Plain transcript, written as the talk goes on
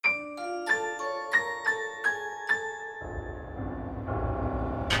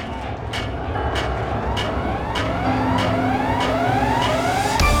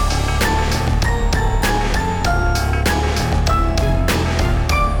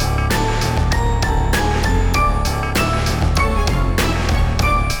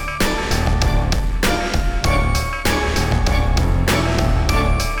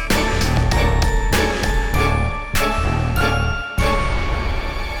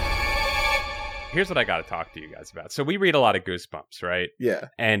Here's what I got to talk to you guys about. So we read a lot of Goosebumps, right? Yeah.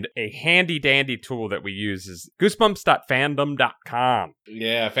 And a handy dandy tool that we use is goosebumps.fandom.com.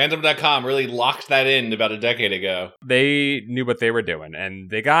 Yeah, fandom.com really locked that in about a decade ago. They knew what they were doing, and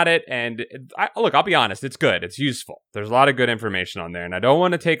they got it. And I'll be honest, it's good. It's useful. There's a lot of good information on there, and I don't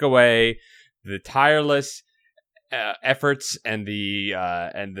want to take away the tireless efforts and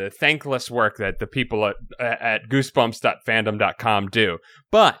the thankless work that the people at goosebumps.fandom.com do.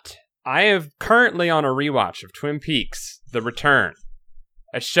 But I am currently on a rewatch of Twin Peaks: The Return,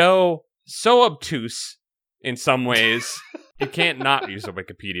 a show so obtuse in some ways. You can't not use a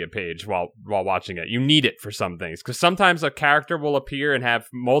Wikipedia page while watching it. You need it for some things, because sometimes a character will appear and have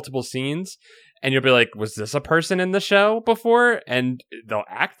multiple scenes, and you'll be like, was this a person in the show before? And they'll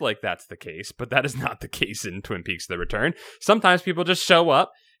act like that's the case, but that is not the case in Twin Peaks: The Return. Sometimes people just show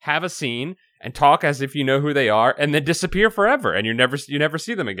up, have a scene, and talk as if you know who they are, and then disappear forever, and you never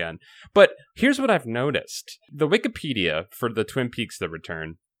see them again. But here's what I've noticed. The Wikipedia for the Twin Peaks: The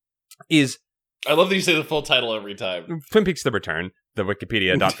Return is... I love that you say the full title every time. Twin Peaks: The Return, the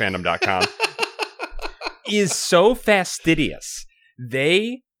wikipedia.fandom.com, is so fastidious.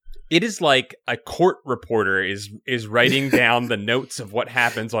 It is like a court reporter is writing down the notes of what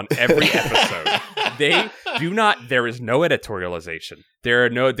happens on every episode. There is no editorialization.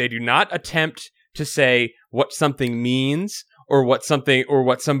 They do not attempt to say what something means or what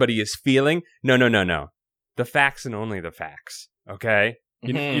somebody is feeling. No. The facts and only the facts. Okay?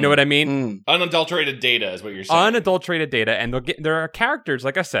 You know what I mean? Unadulterated data is what you're saying. Unadulterated data, and there are characters,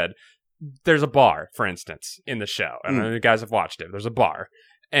 like I said, there's a bar, for instance, in the show. I don't know if you guys have watched it. There's a bar.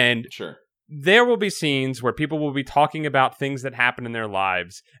 And sure. There will be scenes where people will be talking about things that happen in their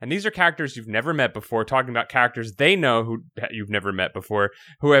lives. And these are characters you've never met before, talking about characters they know who you've never met before,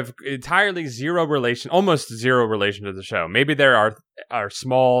 who have entirely almost zero relation to the show. Maybe there are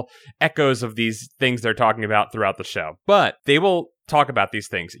small echoes of these things they're talking about throughout the show. But they will talk about these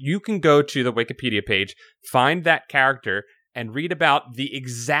things. You can go to the Wikipedia page, find that character, and read about the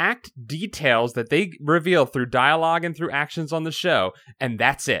exact details that they reveal through dialogue and through actions on the show. And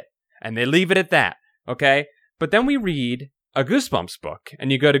that's it. And they leave it at that, okay? But then we read a Goosebumps book,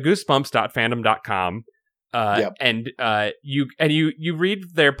 and you go to goosebumps.fandom.com, and you read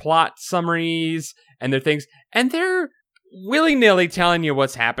their plot summaries and their things, and they're willy-nilly telling you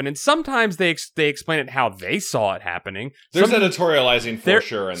what's happening. Sometimes they explain it how they saw it happening. There's editorializing for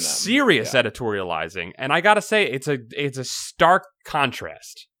sure in them. Serious editorializing, and I gotta say, it's a stark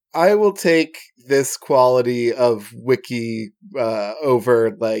contrast. I will take this quality of wiki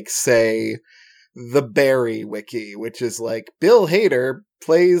over, like, say, the Barry wiki, which is like Bill Hader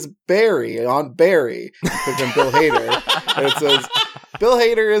plays Barry on Barry. Click on Bill Hader, and it says Bill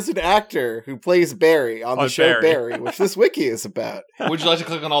Hader is an actor who plays Barry on the show Barry, which this wiki is about. Would you like to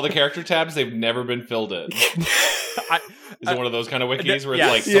click on all the character tabs? They've never been filled in. Is it one of those kind of wikis where it's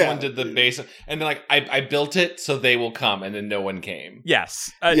like someone did the base and they're like, I built it so they will come, and then no one came?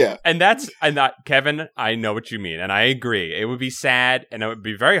 Yes. Kevin, I know what you mean, and I agree. It would be sad, and it would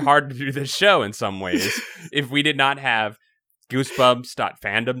be very hard to do this show in some ways if we did not have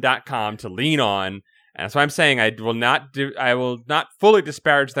goosebumps.fandom.com to lean on. And that's why I'm saying I will not fully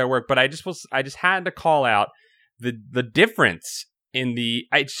disparage their work, but I just had to call out the difference in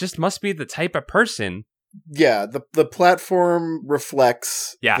it just must be the type of person. Yeah, the platform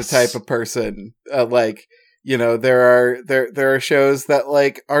reflects the type of person. Like, you know, there are shows that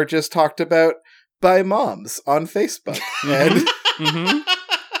like are just talked about by moms on Facebook, and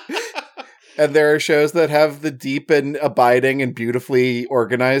and there are shows that have the deep and abiding and beautifully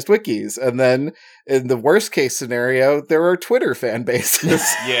organized wikis. And then in the worst case scenario, there are Twitter fan bases.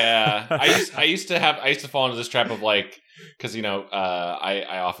 Yeah, I used to fall into this trap of like. Because, you know,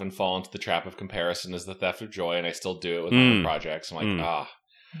 I often fall into the trap of comparison as the theft of joy, and I still do it with my projects. I'm like,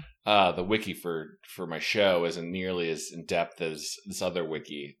 the wiki for my show isn't nearly as in-depth as this other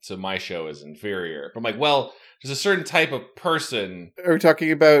wiki, so my show is inferior. But I'm like, well, there's a certain type of person... Are we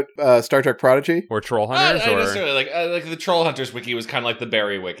talking about Star Trek Prodigy? Or Troll Hunters? Not necessarily. Like the Troll Hunters wiki was kind of like the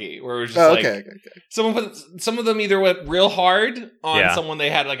Barry wiki, where it was just okay. Some of them either went real hard on someone they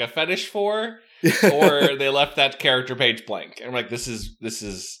had like a fetish for... or they left that character page blank. And I'm like, this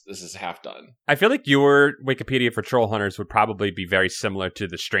is half done. I feel like your Wikipedia for Troll Hunters would probably be very similar to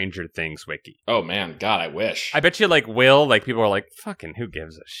the Stranger Things wiki. Oh man, God, I wish. I bet you like Will, like people are like, fucking who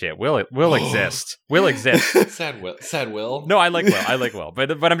gives a shit? Will exist. Will exist. Sad Will. No, I like Will.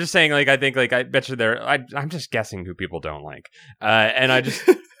 But I'm just saying, like, I think, like, I bet you I'm just guessing who people don't like. And I just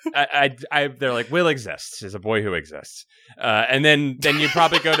they're like, Will exists, is a boy who exists. And then you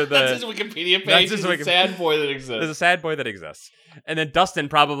probably go to the... That's his Wikipedia page. There's a sad boy that exists. There's a sad boy that exists. And then Dustin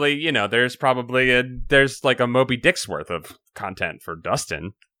probably, there's probably there's like a Moby Dick's worth of content for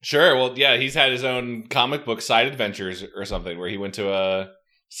Dustin. Sure. Well, yeah, he's had his own comic book side adventures or something where he went to a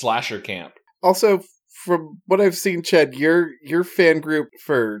slasher camp. Also, from what I've seen, Chad, your fan group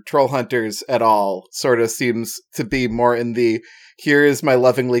for Troll Hunters et al. Sort of seems to be more in the, here is my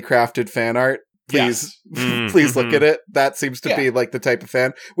lovingly crafted fan art. Please, please look at it. That seems to be like the type of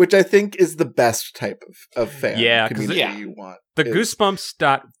fan, which I think is the best type of fan community you want. The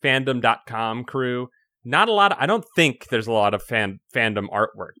goosebumps.fandom.com crew, not a lot. I don't think there's a lot of fandom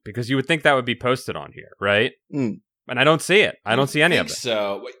artwork because you would think that would be posted on here, right? And I don't see it. I don't see any of it.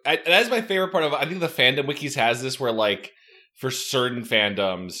 So that's my favorite part of it. I think the fandom wikis has this where, like, for certain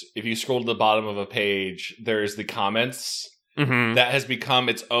fandoms, if you scroll to the bottom of a page, there's the comments. That has become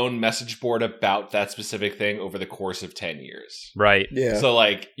its own message board about that specific thing over the course of 10 years. Right. Yeah. So,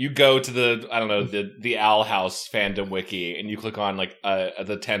 like, you go to the Owl House fandom wiki, and you click on, like,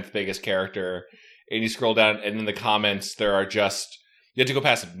 the 10th biggest character, and you scroll down, and in the comments, there are just... You have to go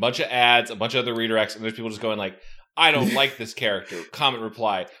past a bunch of ads, a bunch of other redirects, and there's people just going, like, I don't like this character. Comment,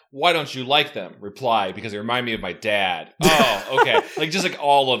 reply. Why don't you like them? Reply, because they remind me of my dad. Oh, okay. Like, just, like,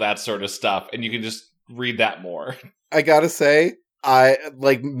 all of that sort of stuff, and you can just read that more. I gotta say,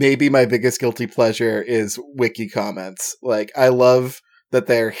 maybe my biggest guilty pleasure is wiki comments. Like, I love that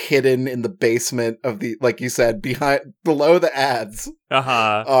they're hidden in the basement of the, like you said, below the ads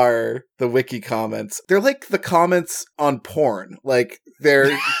are the wiki comments. They're like the comments on porn. Like,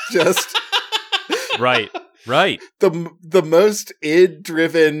 they're just... Right. The most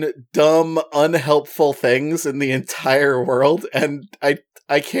id-driven, dumb, unhelpful things in the entire world, and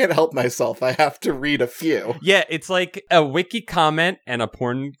I can't help myself. I have to read a few. Yeah, it's like a wiki comment and a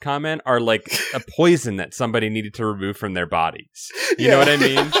porn comment are like a poison that somebody needed to remove from their bodies. You know what I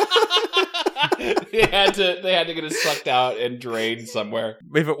mean? They had to get it sucked out and drained somewhere.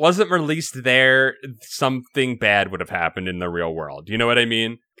 If it wasn't released there, something bad would have happened in the real world. You know what I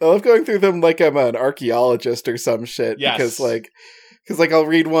mean? I love going through them like I'm an archaeologist or some shit. Yes. Because I'll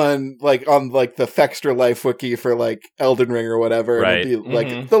read one like on like the Fextra Life wiki for like Elden Ring or whatever, right. And it'll be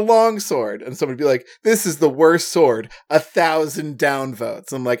like the long sword, and somebody would be like, "This is the worst sword, 1,000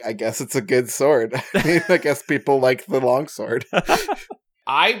 downvotes." I'm like, I guess it's a good sword. I mean, I guess people like the long sword.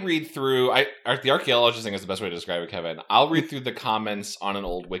 I read through. The archaeologist thing is the best way to describe it, Kevin. I'll read through the comments on an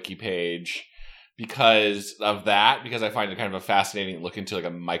old wiki page because I find it kind of a fascinating look into like a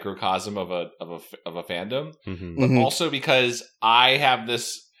microcosm of a fandom, but also because I have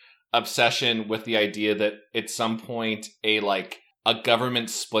this obsession with the idea that at some point a government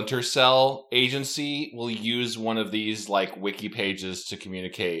splinter cell agency will use one of these like wiki pages to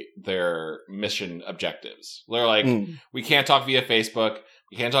communicate their mission objectives. They're like, we can't talk via Facebook,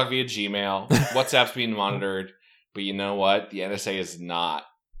 we can't talk via Gmail, WhatsApp's being monitored, but you know what? The NSA is not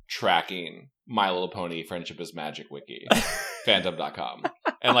tracking My Little Pony Friendship is Magic wiki, fandom.com.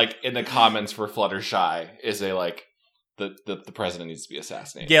 And like in the comments for Fluttershy is a like the president needs to be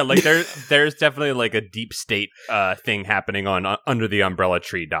assassinated. Yeah, like there's definitely like a deep state thing happening on under the umbrella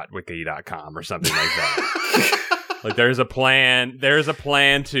tree.wiki.com or something like that. Like there's a plan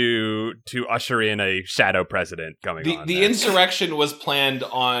to usher in a shadow president coming on. The insurrection was planned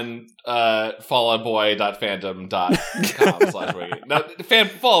on falloutboy.fandom.com/wiki. Now,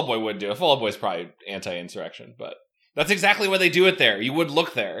 Fall Out Boy wouldn't do it. Fall Out Boy's probably anti-insurrection, but that's exactly why they do it there. You would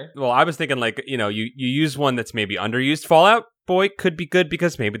look there. Well, I was thinking like, you use one that's maybe underused. Fall Out Boy could be good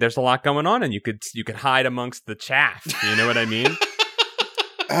because maybe there's a lot going on and you could hide amongst the chaff. You know what I mean?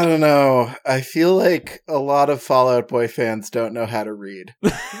 I don't know. I feel like a lot of Fall Out Boy fans don't know how to read.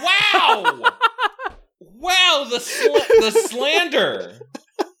 Wow! Wow, the slander!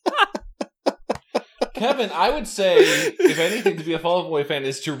 Kevin, I would say, if anything, to be a Fall Out Boy fan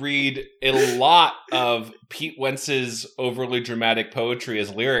is to read a lot of Pete Wentz's overly dramatic poetry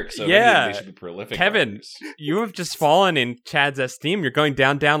as lyrics. So they should be prolific. Kevin, writers. You have just fallen in Chad's esteem. You're going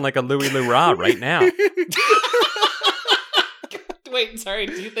down like a Louis Leroy right now. Wait, sorry.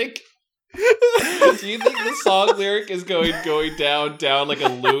 Do you think the song lyric is going down like a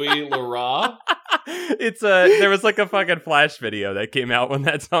Louis Leroy? There was like a fucking Flash video that came out when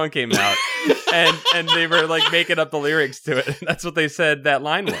that song came out, and they were like making up the lyrics to it. That's what they said that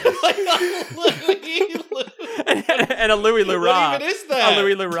line was. and a Louis Leroy. What even is that? A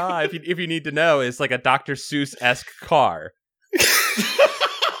Louis Leroy, if you need to know, is like a Dr. Seuss-esque car.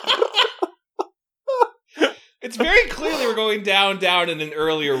 It's very clearly we're going down in an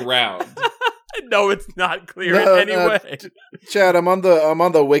earlier round. No, it's not clear in any way. Chad, I'm on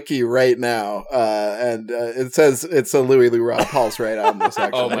the wiki right now, and it says it's a Louis Leroy. Paul's right on this.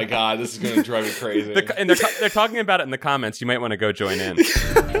 Actually, Oh my god, this is going to drive me crazy. And they're talking about it in the comments. You might want to go join in.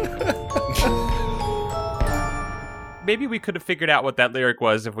 Maybe we could have figured out what that lyric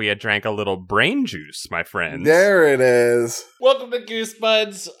was if we had drank a little brain juice, my friends. There it is. Welcome to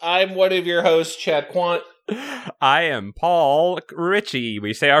Goosebuds. I'm one of your hosts, Chad Quant. I am Paul Ritchie.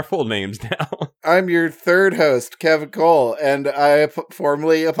 We say our full names now. I'm your third host, Kevin Cole, and I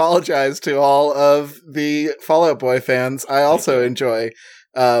formally apologize to all of the Fall Out Boy fans. I also enjoy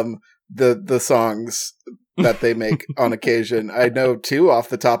the songs that they make on occasion. I know 2 off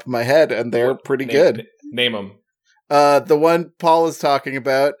the top of my head, and they're pretty good. Name them. The one Paul is talking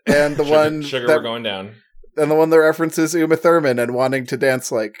about, and the one Sugar, that, we're going down. And the one that references Uma Thurman and wanting to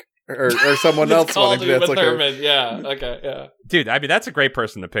dance like, or someone else wanting to dance like Thurman. her. Yeah. Okay. Yeah. Dude, I mean that's a great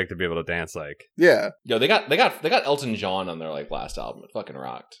person to pick to be able to dance like. Yeah. Yo, they got Elton John on their last album. It fucking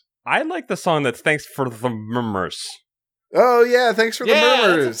rocked. I like the song that's "Thanks for the Murmurs." Oh yeah, thanks for the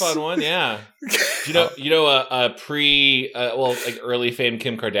murmurs. That's a fun one. Yeah. Early fame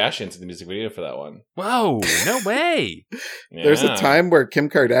Kim Kardashian's in the music video for that one. Whoa, no way. Yeah. There's a time where Kim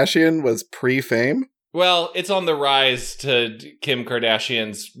Kardashian was pre-fame. Well, it's on the rise to Kim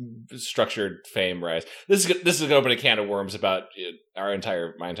Kardashian's structured fame rise. This is going to open a can of worms about my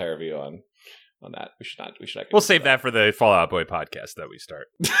entire view on that. We should not. We'll save that for the Fall Out Boy podcast that we start.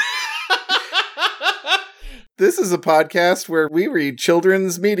 This is a podcast where we read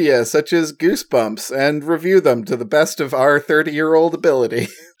children's media such as Goosebumps and review them to the best of our 30-year-old ability.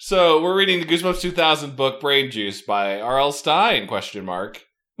 So we're reading the Goosebumps 2000 book Brain Juice by R.L. Stein, ?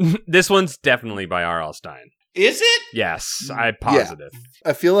 This one's definitely by R.L. Stein. Is it? Yes, I'm positive. Yeah.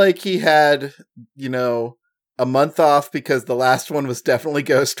 I feel like he had, a month off because the last one was definitely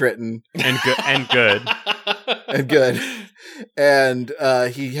ghostwritten. And good. And good. And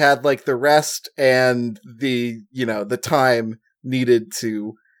he had like the rest and the time needed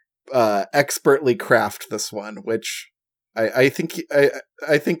to expertly craft this one, which I think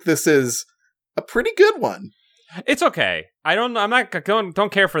this is a pretty good one. It's okay.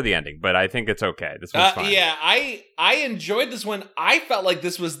 Don't care for the ending, but I think it's okay. This one's fine. Yeah, I enjoyed this one. I felt like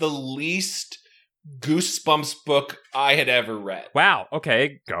this was the least Goosebumps book I had ever read. Wow.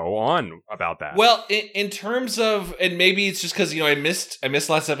 Okay, go on about that. Well, in terms of, and maybe it's just because I missed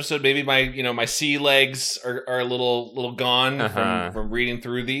last episode. Maybe my sea legs are a little gone from reading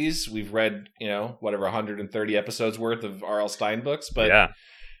through these. We've read 130 episodes worth of R.L. Stein books, but yeah.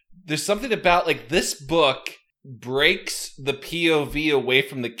 There's something about like this book breaks the POV away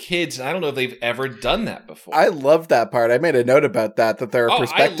from the kids. And I don't know if they've ever done that before. I love that part. I made a note about that there are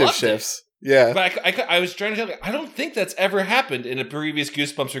perspective shifts. Yeah. But I was trying to tell you, I don't think that's ever happened in a previous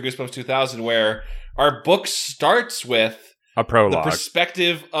Goosebumps or Goosebumps 2000 where our book starts with a prologue. The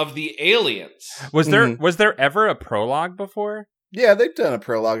perspective of the aliens. Was there ever a prologue before? Yeah, they've done a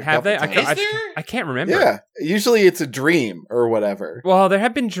prologue. Have they? I can't remember. Yeah, usually it's a dream or whatever. Well, there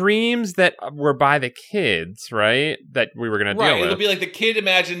have been dreams that were by the kids, right? That we were going to deal with. It'll be like the kid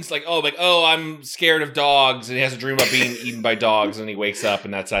imagines, I'm scared of dogs, and he has a dream about being eaten by dogs, and he wakes up,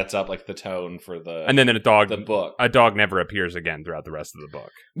 and that sets up like the tone for the. And then the book. A dog never appears again throughout the rest of the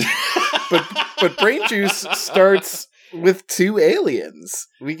book. but Brain Juice starts with 2 aliens.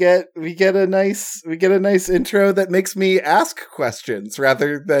 We get a nice intro that makes me ask questions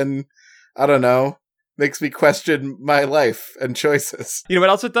rather than, I don't know, makes me question my life and choices. You know what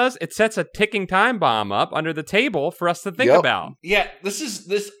else it does? It sets a ticking time bomb up under the table for us to think about. Yeah, this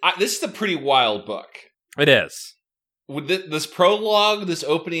is a pretty wild book. It is. With this prologue, this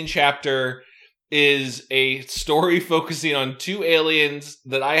opening chapter is a story focusing on 2 aliens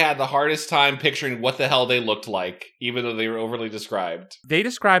that I had the hardest time picturing what the hell they looked like, even though they were overly described. They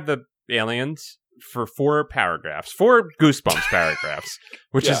describe the aliens for 4 paragraphs, 4 Goosebumps paragraphs,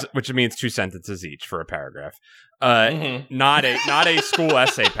 which means 2 sentences each for a paragraph. Not a school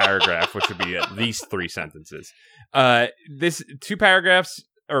essay paragraph, which would be at least 3 sentences. This 2 paragraphs.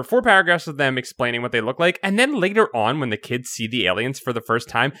 Or 4 paragraphs of them explaining what they look like, and then later on, when the kids see the aliens for the first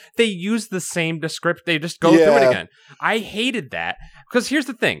time, they use the same description. They just go through it again. I hated that because here's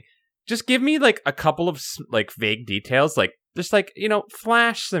the thing: just give me like a couple of like vague details, like just like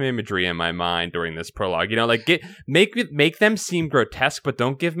flash some imagery in my mind during this prologue. Make them seem grotesque, but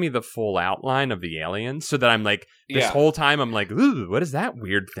don't give me the full outline of the aliens, so that I'm like this whole time I'm like, ooh, what is that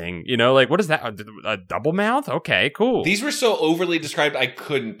weird thing? What is that? A double mouth? Okay, cool. These were so overly described, I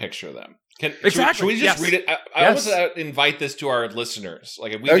couldn't picture them. Exactly. Should we just read it? I almost invite this to our listeners.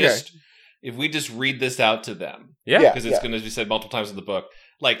 Like, if we just if we just read this out to them. Yeah. Because it's going to be said multiple times in the book.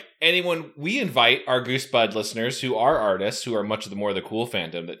 Like, anyone, we invite our Goosebud listeners who are artists, who are much of the more the cool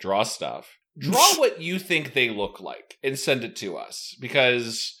fandom that draw stuff. Draw what you think they look like and send it to us.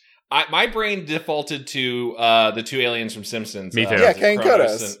 Because my brain defaulted to the two aliens from Simpsons. Me too. Yeah, Kane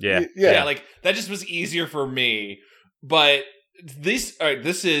Kodos. Yeah, like, that just was easier for me. But this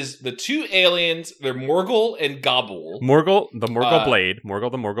is the two aliens. They're Morgul and Gobble. Morgul, the Morgul blade.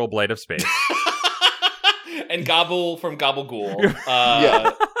 Morgul, the Morgul blade of space. And Gobble from Gabagool.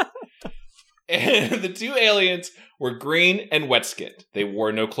 And the two aliens were green and wet-skinned. They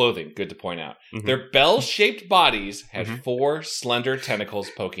wore no clothing, good to point out. Mhm. Their bell-shaped bodies had 4 slender tentacles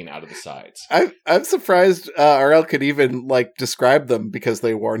poking out of the sides. I'm surprised RL could even like describe them because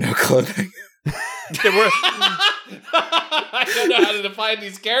they wore no clothing. They were. I don't know how to define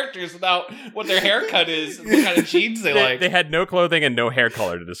these characters without what their haircut is and what kind of jeans they like. They had no clothing and no hair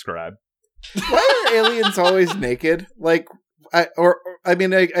color to describe. Why are aliens always naked? Like, I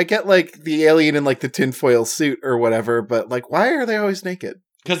get like the alien in like the tinfoil suit or whatever, but like, why are they always naked?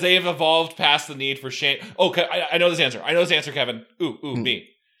 Because they have evolved past the need for shame. Oh, I know this answer. I know this answer, Kevin. Me.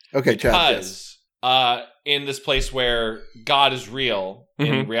 Okay, Chad. Yes. Because in this place where God is real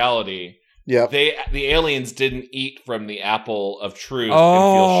in reality, Yep. the aliens didn't eat from the apple of truth and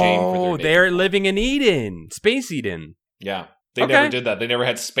feel shame for their they're nature. living in Eden, Space Eden. Yeah, they never did that. They never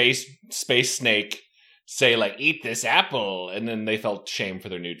had space snake say like, "Eat this apple," and then they felt shame for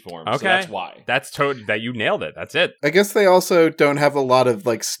their nude form. Okay, so that's why. That's that you nailed it. That's it. I guess they also don't have a lot of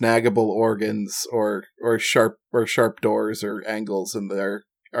like snaggable organs or sharp doors or angles in their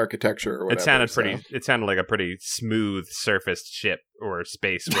architecture or whatever. It sounded like a pretty smooth surfaced ship or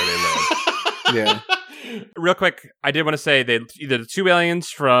space where they live. Yeah. Real quick, I did want to say that either the two aliens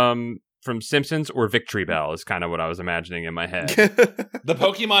from Simpsons or Victory Bell is kind of what I was imagining in my head. The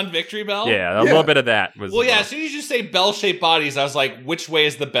Pokemon Victory Bell? Yeah, a little bit of that was. Well, yeah, as soon as you say bell-shaped bodies, I was like, which way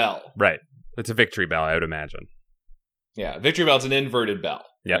is the bell? Right. It's a Victory Bell, I would imagine. Yeah, Victory Bell's an inverted bell.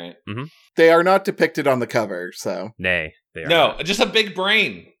 Yep. Right? Mm-hmm. They are not depicted on the cover, so. Nay, they are No, not. just a big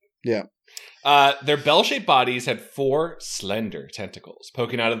brain. Yeah. Their bell-shaped bodies had 4 slender tentacles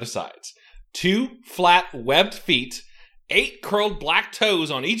poking out of the sides, 2 flat webbed feet, 8 curled black toes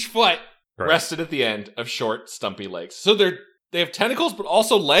on each foot, rested at the end of short, stumpy legs. So they have tentacles, but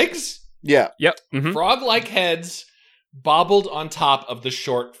also legs? Yeah. Yep. Mm-hmm. Frog-like heads bobbled on top of the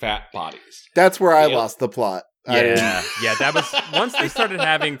short, fat bodies. That's where I lost the plot. Yeah, that was once they started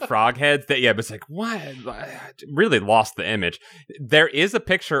having frog heads. It was like, what? I really lost the image. There is a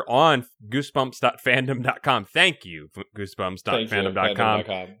picture on goosebumps.fandom.com. Thank you,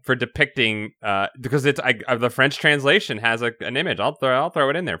 goosebumps.fandom.com for depicting because it's the French translation has an image. I'll throw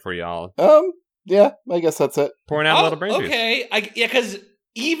it in there for y'all. Yeah, I guess that's it. Pouring out a little brain juice. Okay, because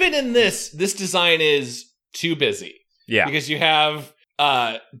even in this design is too busy. Yeah, because you have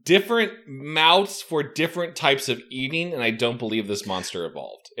different mouths for different types of eating, and I don't believe this monster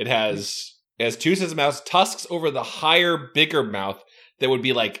evolved. It has 2 sets of mouths, tusks over the higher, bigger mouth that would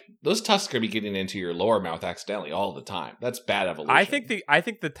be like, those tusks are going to be getting into your lower mouth accidentally all the time. That's bad evolution. I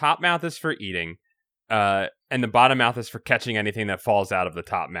think the top mouth is for eating, and the bottom mouth is for catching anything that falls out of the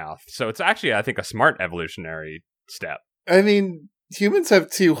top mouth. So it's actually, I think, a smart evolutionary step. I mean, humans have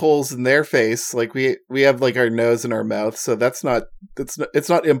 2 holes in their face. Like we have like our nose and our mouth, so it's not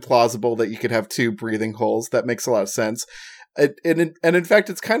implausible that you could have 2 breathing holes. That makes a lot of sense. And in fact,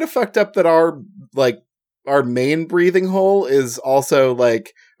 it's kind of fucked up that our main breathing hole is also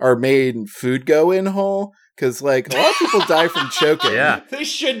like our main food go in hole, because like a lot of people die from choking. Yeah, they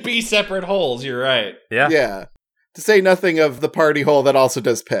should be separate holes. You're right. Yeah. To say nothing of the party hole that also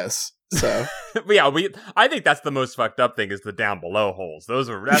does piss. So yeah, I think that's the most fucked up thing is the down below holes. that's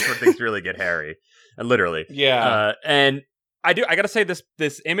where things really get hairy, and literally. Yeah. And I gotta say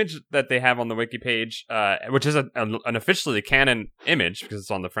this image that they have on the wiki page, which is an officially canon image because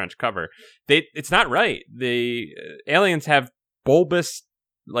it's on the French cover. It's not right. The aliens have bulbous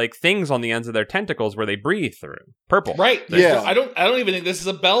like things on the ends of their tentacles where they breathe through. Purple. Right. Yeah. I don't even think this is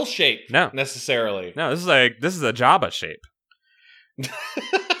a bell shape. No. Necessarily. No, this is a Jabba shape.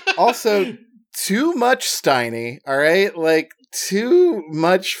 Also, too much Steiny, all right? Like, too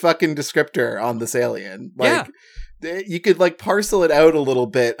much fucking descriptor on this alien. Like, you could, like, parcel it out a little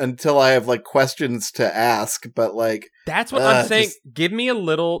bit until I have, like, questions to ask, but, like... That's what I'm saying. Give me a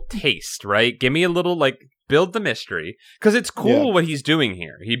little taste, right? Give me a little, like, build the mystery. Because it's cool what he's doing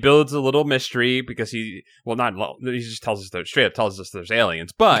here. He builds a little mystery because he just tells us, straight up tells us there's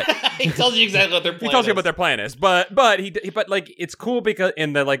aliens, but... He tells you exactly what their plan is. He tells you what their plan is, but like, it's cool because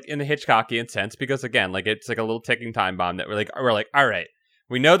in the Hitchcockian sense, because again, like, it's like a little ticking time bomb that we're like, all right,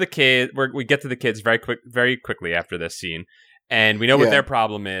 We know the kid. We get to the kids very quickly after this scene, and we know what their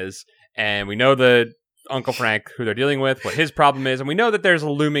problem is, and we know the Uncle Frank who they're dealing with, what his problem is, and we know that there's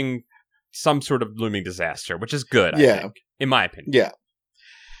some sort of looming disaster, which is good. I think, in my opinion. Yeah.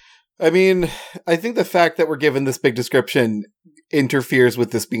 I mean, I think the fact that we're given this big description interferes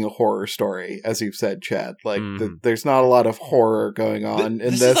with this being a horror story, as you've said, Chad. Like, there's not a lot of horror going on in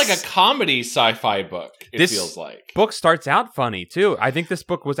this. This is like a comedy sci-fi book, this feels like. Book starts out funny, too. I think this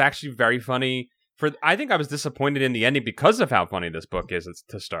book was actually very funny. I think I was disappointed in the ending because of how funny this book is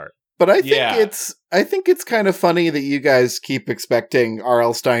to start. But I think it's kind of funny that you guys keep expecting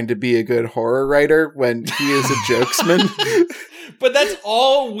R.L. Stine to be a good horror writer when he is a jokesman. But that's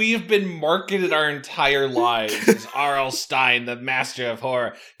all we've been marketed our entire lives is R.L. Stine, the master of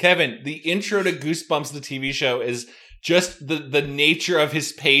horror. Kevin, the intro to Goosebumps, the TV show, is just the nature of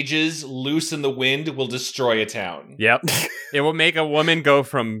his pages loose in the wind will destroy a town. Yep. It will make a woman go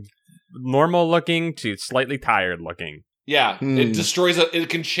from normal looking to slightly tired looking. Yeah, it destroys it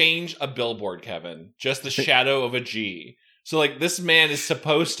can change a billboard, Kevin. Just the shadow of a G. So like this man is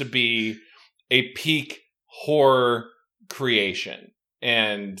supposed to be a peak horror creation.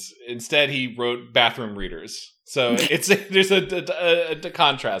 And instead he wrote Bathroom Readers. So there's a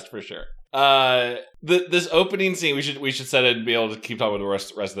contrast for sure. This opening scene we should set it and be able to keep talking with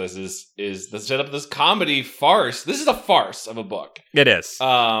the rest of this is the setup of this comedy farce. This is a farce of a book. It is.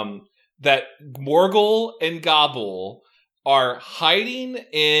 That Morgul and Gobble are hiding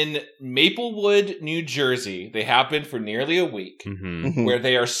in Maplewood, New Jersey. They have been for nearly a week, where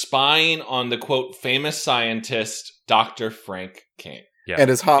they are spying on the, quote, famous scientist, Dr. Frank King. Yeah. And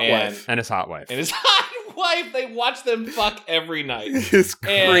his hot wife. And his hot wife. They watch them fuck every night. His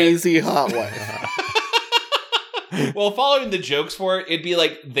crazy hot wife. Well, following the jokes for it, it'd be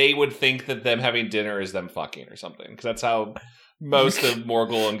like they would think that them having dinner is them fucking or something. Because that's how most of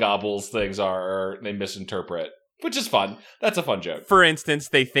Morgul and Gobble's things are. They misinterpret. Which is fun. That's a fun joke. For instance,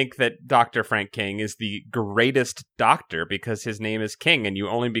 they think that Dr. Frank King is the greatest doctor because his name is King, and you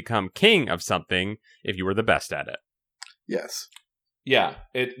only become king of something if you were the best at it. Yes. Yeah.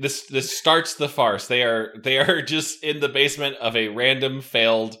 This starts the farce. They are just in the basement of a random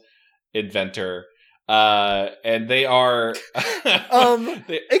failed inventor. And they are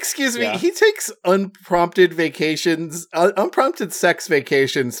excuse me, he takes unprompted sex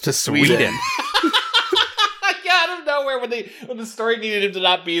vacations to Sweden. Out of nowhere, when the story needed him to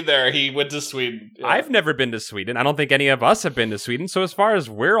not be there, he went to Sweden. Yeah. I've never been to Sweden. I don't think any of us have been to Sweden. So as far as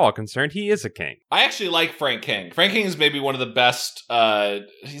we're all concerned, he is a king. I actually like Frank King. Frank King is maybe one of the best.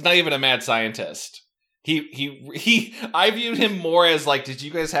 He's not even a mad scientist. I viewed him more as like, did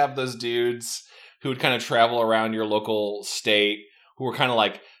you guys have those dudes who would kind of travel around your local state who were kind of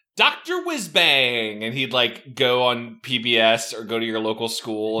like Dr. Whizbang, and he'd like go on PBS or go to your local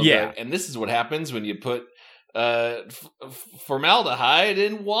school. And and this is what happens when you put formaldehyde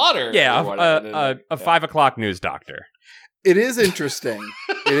in water. Yeah, a 5 o'clock news doctor. It is interesting.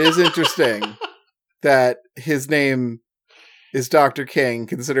 That his name is Dr. King,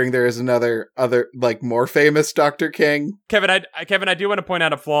 considering there is another like more famous Dr. King. Kevin, I do want to point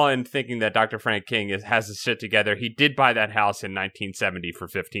out a flaw in thinking that Dr. Frank King has his shit together. He did buy that house in 1970 for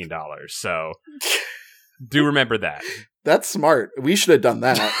 $15, so do remember that. That's smart. We should have done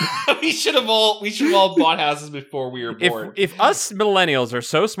that. we should have all bought houses before we were born. If us millennials are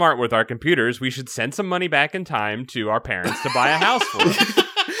so smart with our computers, we should send some money back in time to our parents to buy a house for us.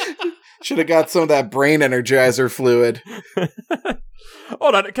 Should have got some of that brain energizer fluid.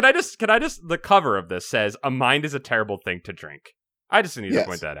 Hold on. Can I just the cover of this says a mind is a terrible thing to drink. I just need to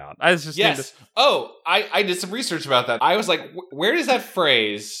point that out. I did some research about that. I was like, where does that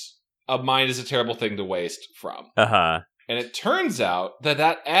phrase "a mind is a terrible thing to waste" from? And it turns out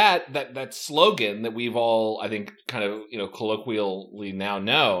that slogan that we've all, I think, kind of, colloquially now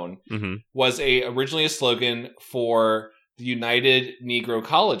known, was originally a slogan for the United Negro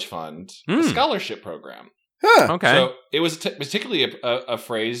College Fund, a scholarship program. Huh. Okay. So it was particularly a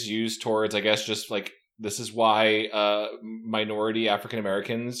phrase used towards, I guess, just like, this is why minority African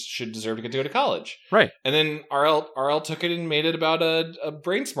Americans should deserve to get to go to college. Right. And then RL took it and made it about a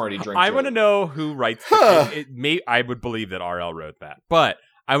brain smarty drink. I want to know who writes it. I would believe that RL wrote that. But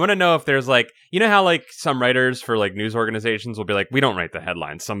I want to know if there's like, you know how like some writers for like news organizations will be like, we don't write the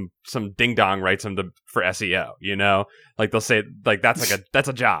headlines. Some ding dong writes them for SEO, Like they'll say like that's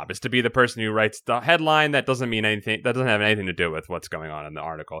a job, is to be the person who writes the headline that doesn't mean anything, that doesn't have anything to do with what's going on in the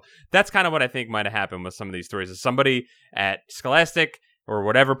article. That's kind of what I think might have happened with some of these stories. Is somebody at Scholastic or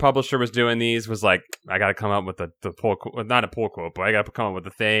whatever publisher was doing these was like, I got to come up with the pull quote, not a pull quote, but I got to come up with the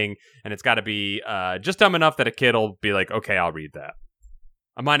thing, and it's got to be just dumb enough that a kid will be like, okay, I'll read that.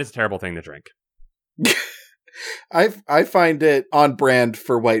 A mind is a terrible thing to drink. I find it on brand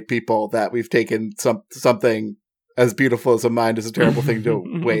for white people that we've taken something as beautiful as a mind is a terrible thing to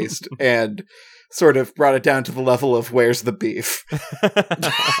waste and sort of brought it down to the level of where's the beef.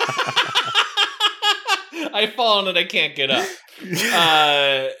 I've fallen and I can't get up.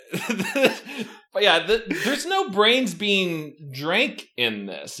 But yeah, there's no brains being drank in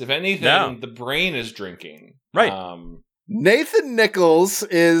this. If anything, the brain is drinking. Right. Nathan Nichols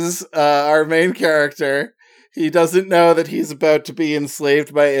is our main character. He doesn't know that he's about to be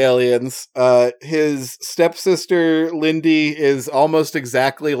enslaved by aliens. His stepsister, Lindy, is almost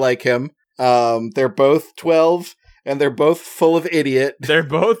exactly like him. They're both 12, and they're both full of idiot. They're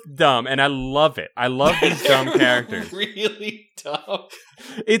both dumb, and I love it. I love these dumb characters. Really dumb.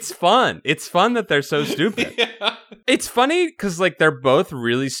 It's fun. It's fun that they're so stupid. Yeah. It's funny because, like, they're both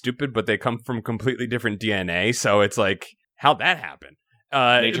really stupid, but they come from completely different DNA, so it's like, how'd that happen?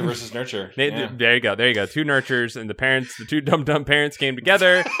 Nature versus nurture. There you go. Two nurtures, and the two dumb parents came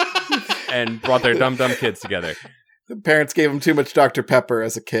together and brought their dumb kids together. The parents gave him too much Dr. Pepper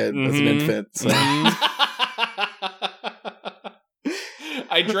as a kid, as an infant. So.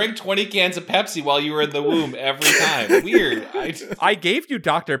 I drank 20 cans of Pepsi while you were in the womb every time. Weird. I gave you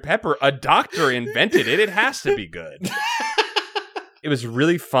Dr. Pepper. A doctor invented it. It has to be good. It was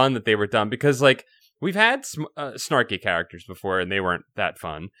really fun that they were dumb because, like, we've had snarky characters before, and they weren't that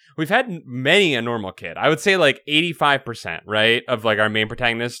fun. We've had many a normal kid. I would say like 85%, right, of like our main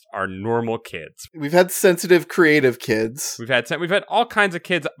protagonists are normal kids. We've had sensitive, creative kids. We've had all kinds of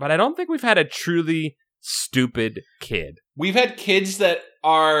kids, but I don't think we've had a truly stupid kid. We've had kids that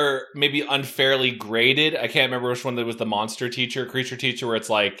are maybe unfairly graded. I can't remember which one that was the creature teacher, where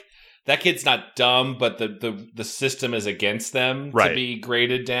it's like, that kid's not dumb, but the system is against them to be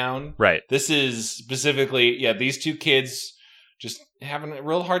graded down. Right. This is specifically, these two kids just having a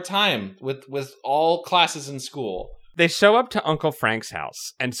real hard time with all classes in school. They show up to Uncle Frank's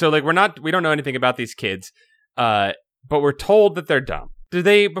house. And so, like, we don't know anything about these kids, but we're told that they're dumb.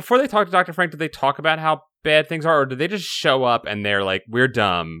 Before they talk to Dr. Frank, do they talk about how bad things are, or do they just show up and they're like, we're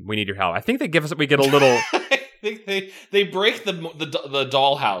dumb, we need your help? I think we get a little... They break the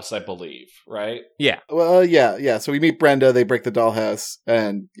dollhouse, I believe, right? Yeah. Well, yeah. So we meet Brenda. They break the dollhouse,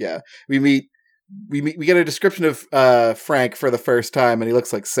 and we get a description of Frank for the first time, and he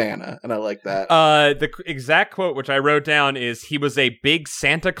looks like Santa, and I like that. The exact quote which I wrote down is, "He was a big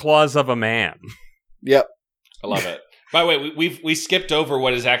Santa Claus of a man." Yep. I love it. By the way, we skipped over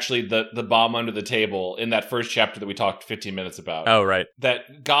what is actually the bomb under the table in that first chapter that we talked 15 minutes about. Oh, right.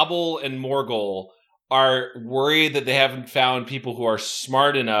 That Gobble and Morgul are worried that they haven't found people who are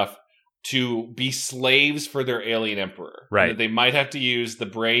smart enough to be slaves for their alien emperor. Right. That they might have to use the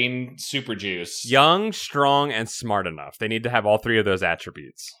brain super juice. Young, strong, and smart enough. They need to have all three of those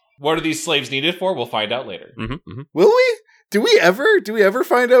attributes. What are these slaves needed for? We'll find out later. Mm-hmm, mm-hmm. Will we? Do we ever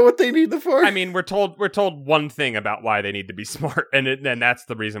find out what they need them for? I mean, we're told one thing about why they need to be smart, and that's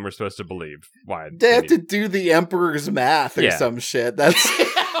the reason we're supposed to believe why. They have to do the Emperor's math or some shit. That's...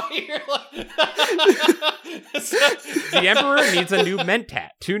 The Emperor needs a new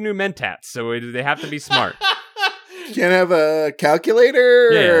mentat, 2 new mentats, so they have to be smart. Can't have a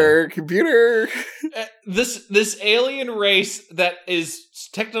calculator or computer. This alien race that is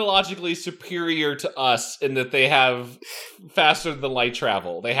technologically superior to us in that they have faster than light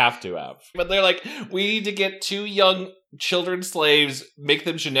travel. They have to have. But they're like, we need to get 2 young children slaves, make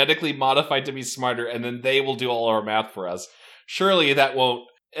them genetically modified to be smarter, and then they will do all our math for us. Surely that won't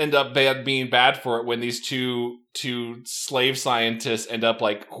end up being bad for it when these two slave scientists end up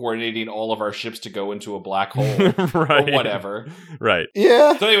like coordinating all of our ships to go into a black hole right. or whatever. Right.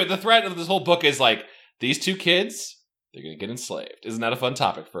 Yeah. So anyway, the threat of this whole book is like, these 2 kids, they're going to get enslaved. Isn't that a fun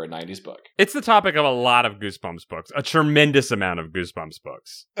topic for a 90s book? It's the topic of a lot of Goosebumps books, a tremendous amount of Goosebumps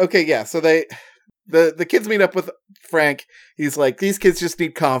books. Okay, yeah. So the kids meet up with Frank. He's like, these kids just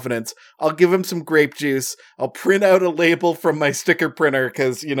need confidence. I'll give them some grape juice. I'll print out a label from my sticker printer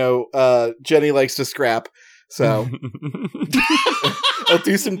because, Jenny likes to scrap. So I'll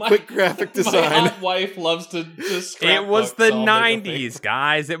do some quick graphic design. My hot wife loves to scrap. It was the 90s,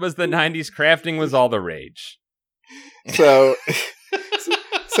 guys. It was the 90s. Crafting was all the rage. So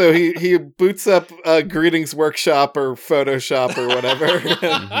he boots up Greetings Workshop or Photoshop or whatever,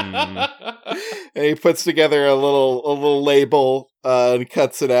 and he puts together a little label and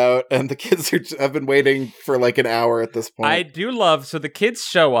cuts it out. And the kids have been waiting for like an hour at this point. I do love. So the kids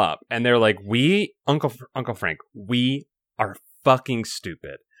show up and they're like, Uncle Frank, we are fucking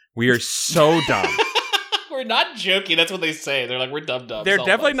stupid. We are so dumb. We're not joking. That's what they say. They're like, we're dumb. They're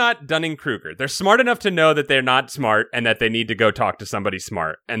definitely not Dunning-Kruger. They're smart enough to know that they're not smart and that they need to go talk to somebody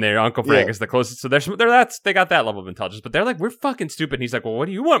smart. And their Uncle Frank is the closest. So they got that level of intelligence. But they're like, we're fucking stupid. And he's like, well, what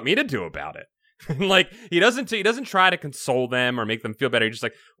do you want me to do about it? Like, he doesn't try to console them or make them feel better. He's just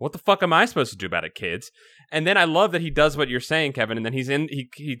like, what the fuck am I supposed to do about it, kids? And then I love that he does what you're saying, Kevin. And then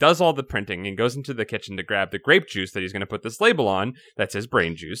he does all the printing and goes into the kitchen to grab the grape juice that he's going to put this label on. That's his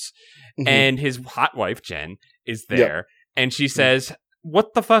brain juice. Mm-hmm. And his hot wife, Jen, is there. Yep. And she says,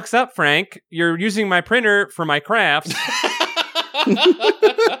 what the fuck's up, Frank? You're using my printer for my crafts.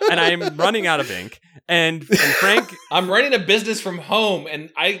 And I'm running out of ink. And Frank... I'm running a business from home, and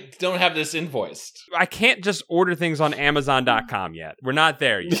I don't have this invoiced. I can't just order things on Amazon.com yet. We're not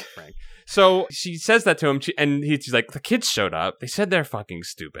there yet, Frank. So she says that to him, and he's like, the kids showed up. They said they're fucking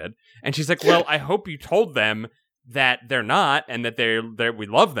stupid. And she's like, well, I hope you told them that they're not, and that we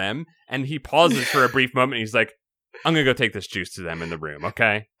love them. And he pauses for a brief moment, and he's like, I'm going to go take this juice to them in the room,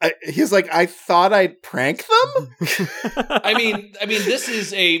 okay? He's like, I thought I'd prank them? I mean, this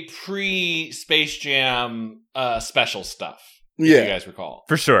is a pre-Space Jam special stuff, if you guys recall.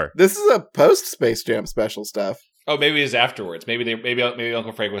 For sure. This is a post-Space Jam special stuff. Oh, maybe it's afterwards. Maybe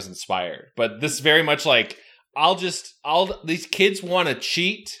Uncle Frank was inspired. But this is very much like, these kids want to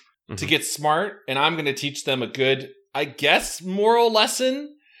cheat to get smart, and I'm going to teach them a good, I guess, moral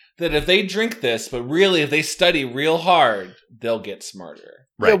lesson. That if they drink this, but really if they study real hard, they'll get smarter.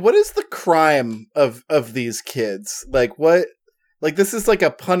 Right. Yeah, what is the crime of these kids? Like what? Like this is like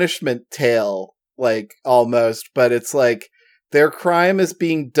a punishment tale, like almost, but it's like their crime is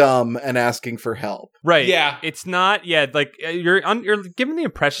being dumb and asking for help. Right. Yeah. It's not. Yeah. Like you're given the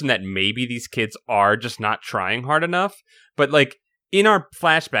impression that maybe these kids are just not trying hard enough, but like in our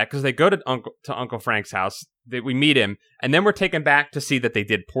flashback, because they go to Uncle Frank's house. We meet him, and then we're taken back to see that they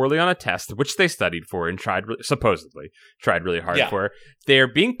did poorly on a test, which they studied for and supposedly tried really hard for. They're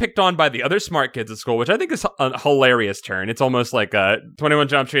being picked on by the other smart kids at school, which I think is a hilarious turn. It's almost like a 21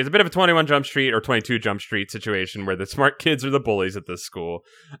 Jump Street. It's a bit of a 21 Jump Street or 22 Jump Street situation where the smart kids are the bullies at this school.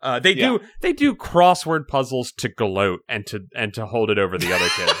 They do crossword puzzles to gloat and to hold it over the other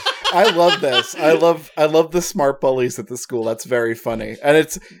kids. I love this. I love the smart bullies at the school. That's very funny. And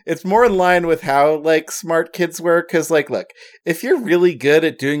it's more in line with how like smart kids work. Cause like, look, if you're really good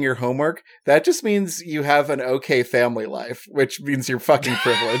at doing your homework, that just means you have an okay family life, which means you're fucking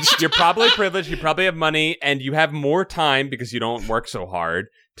privileged. You're probably privileged. You probably have money and you have more time because you don't work so hard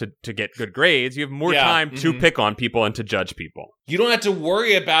to get good grades. You have more time to pick on people and to judge people. You don't have to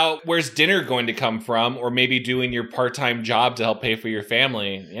worry about where's dinner going to come from or maybe doing your part-time job to help pay for your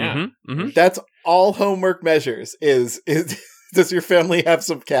family. Yeah. Mm-hmm. Mm-hmm. That's all homework measures is does your family have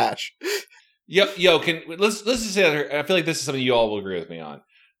some cash? Let's just say, I feel like this is something you all will agree with me on.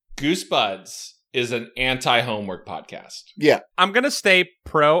 Goosebuds is an anti-homework podcast. Yeah. I'm going to stay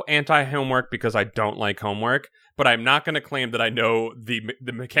pro anti-homework because I don't like homework. But I'm not going to claim that I know the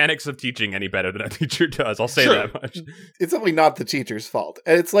mechanics of teaching any better than a teacher does. I'll say that much. It's definitely not the teacher's fault.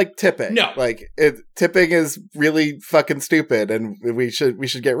 And it's like tipping. No. Like, tipping is really fucking stupid, and we should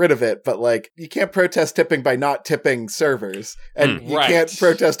get rid of it. But, like, you can't protest tipping by not tipping servers. And you can't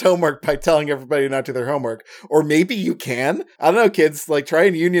protest homework by telling everybody not to do their homework. Or maybe you can. I don't know, kids. Like, try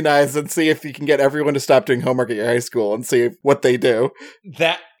and unionize and see if you can get everyone to stop doing homework at your high school and see what they do.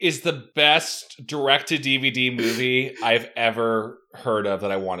 That is the best direct-to-DVD movie I've ever heard of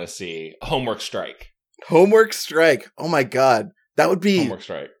that I want to see. Homework Strike. Homework Strike. Oh my god. That would be... Homework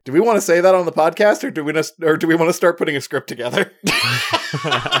Strike. Do we want to say that on the podcast, or do we want to start putting a script together?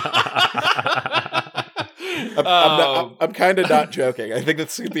 I'm kind of not joking. I think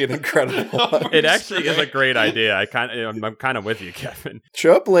this would be an incredible one. It actually is a great idea. I'm kind of with you, Kevin.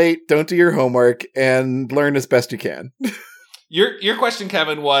 Show up late, don't do your homework, and learn as best you can. Your question,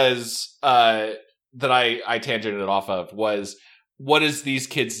 Kevin, was that I tangented off of was, what is these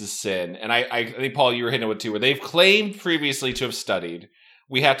kids' sin? And I think, Paul, you were hitting it with too, where they've claimed previously to have studied.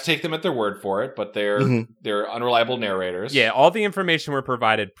 We have to take them at their word for it, but they're unreliable narrators. Yeah, all the information we're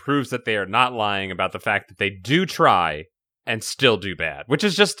provided proves that they are not lying about the fact that they do try and still do bad, which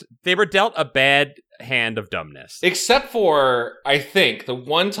is just, they were dealt a bad hand of dumbness. Except for, I think, the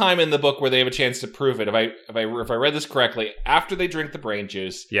one time in the book where they have a chance to prove it, if I read this correctly, after they drink the brain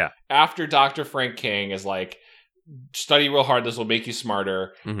juice, after Dr. Frank King is like, study real hard, this will make you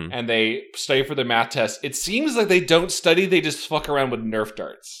smarter, and they study for their math test, it seems like they don't study, they just fuck around with Nerf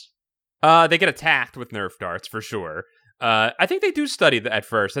darts. They get attacked with Nerf darts, for sure. I think they do study at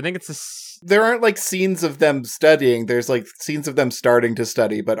first. I think it's there aren't like scenes of them studying. There's like scenes of them starting to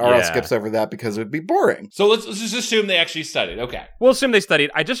study, but R.L. skips over that because it would be boring. So let's just assume they actually studied. Okay. We'll assume they studied.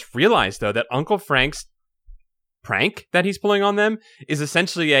 I just realized, though, that Uncle Frank's prank that he's pulling on them is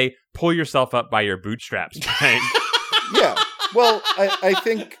essentially a pull yourself up by your bootstraps prank. Yeah. Well, I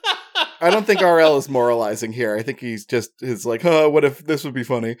don't think RL is moralizing here. I think he's like, oh, what if this would be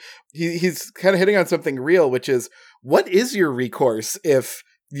funny? He's kind of hitting on something real, which is, what is your recourse if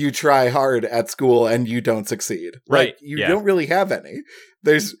you try hard at school and you don't succeed? Right. Like, you don't really have any.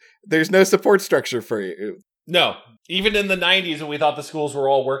 There's no support structure for you. No. Even in the 90s when we thought the schools were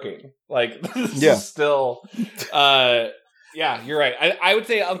all working. Like, this Yeah. is still... yeah, you're right. I would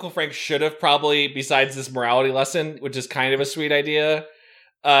say Uncle Frank should have probably, besides this morality lesson, which is kind of a sweet idea,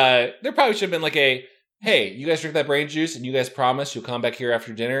 there probably should have been like hey, you guys drink that brain juice and you guys promise you'll come back here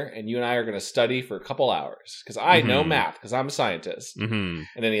after dinner and you and I are going to study for a couple hours because I know math because I'm a scientist. Mm-hmm.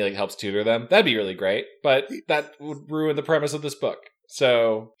 And then he like helps tutor them. That'd be really great, but that would ruin the premise of this book.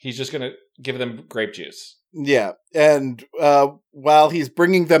 So he's just going to give them grape juice. Yeah, and while he's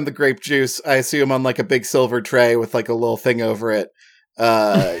bringing them the grape juice, I assume on like a big silver tray with like a little thing over it,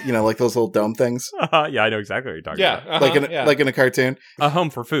 like those little dome things. Yeah, I know exactly what you're talking about. Like in a cartoon. A home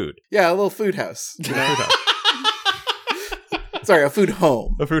for food. Yeah, a little food house. You know? Sorry, a food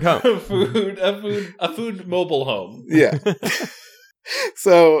home. A food home. a food mobile home. Yeah.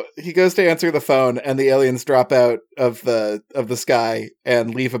 So he goes to answer the phone, and the aliens drop out of the sky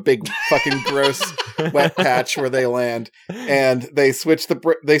and leave a big fucking gross wet patch where they land. And they switch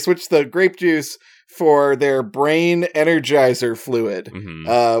the grape juice for their brain energizer fluid,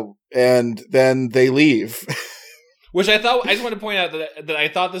 and then they leave. Which I just want to point out that I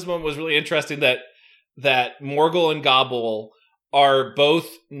thought this moment was really interesting. That Morgul and Gobble are both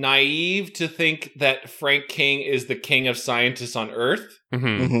naive to think that Frank King is the king of scientists on Earth,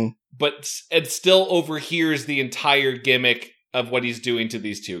 but it still overhears the entire gimmick of what he's doing to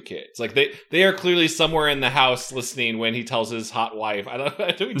these two kids. Like they are clearly somewhere in the house listening when he tells his hot wife. I don't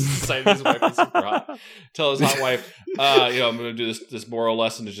decide his wife is super hot. Tell his hot wife, I'm going to do this moral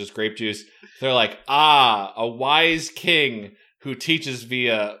lesson is just grape juice. They're like, a wise king who teaches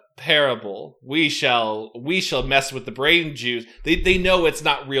via parable. We shall mess with the brain juice. They know it's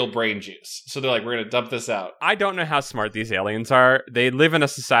not real brain juice. So they're like, we're going to dump this out. I don't know how smart these aliens are. They live in a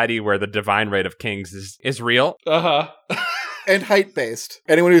society where the divine right of kings is real. And height-based.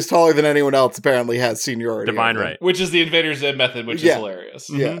 Anyone who's taller than anyone else apparently has seniority. Divine right. Which is the Invader Zim method, which is hilarious.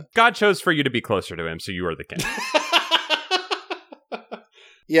 Yeah. God chose for you to be closer to him, so you are the king.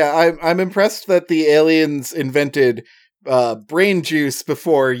 Yeah, I'm impressed that the aliens invented brain juice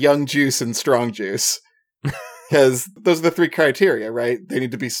before young juice and strong juice. Because those are the three criteria, right? They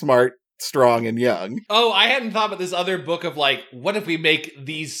need to be smart, strong, and young. Oh, I hadn't thought about this other book of like, what if we make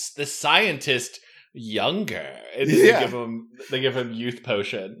the scientist younger? And they give him youth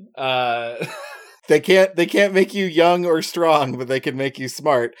potion. They can't make you young or strong, but they can make you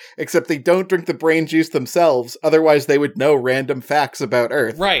smart. Except they don't drink the brain juice themselves. Otherwise, they would know random facts about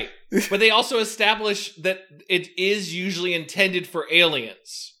Earth. Right. But they also establish that it is usually intended for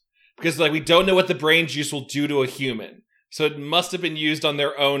aliens. Because we don't know what the brain juice will do to a human. So it must have been used on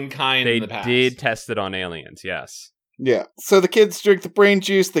their own kind in the past. They did test it on aliens, yes. Yeah. So the kids drink the brain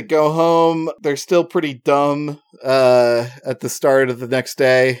juice, they go home. They're still pretty dumb at the start of the next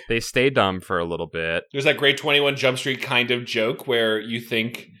day. They stay dumb for a little bit. There's that great 21 Jump Street kind of joke where you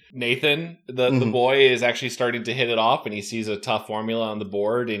think Nathan, the boy, is actually starting to hit it off and he sees a tough formula on the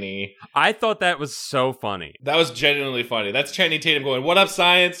board and I thought that was so funny. That was genuinely funny. That's Channing Tatum going, "What up,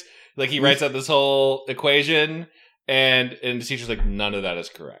 science?" Like he writes out this whole equation. And the teacher's like, none of that is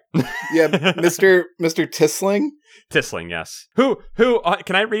correct. Yeah, Mr. Tisling? Tisling, yes. Who,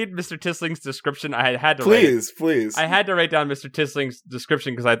 can I read Mr. Tisling's description? I had to Please. I had to write down Mr. Tisling's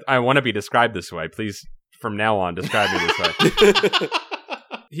description because I want to be described this way. Please, from now on, describe me this way.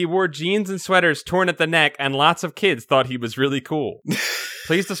 He wore jeans and sweaters torn at the neck, and lots of kids thought he was really cool.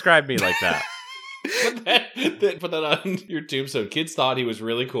 Please describe me like that. Put that on your tombstone. Kids thought he was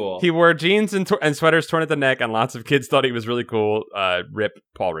really cool. He wore jeans and sweaters torn at the neck, and lots of kids thought he was really cool. Rip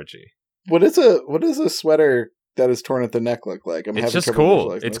Paul Ritchie. What is a sweater that is torn at the neck look like? It's just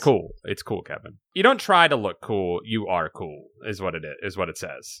cool. It's cool. It's cool, Kevin. You don't try to look cool. You are cool, is what it is. Is what it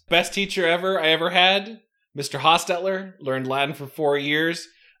says. Best teacher I ever had, Mr. Hostetler. Learned Latin for 4 years.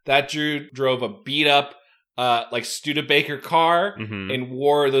 That dude drove a beat up Studebaker car and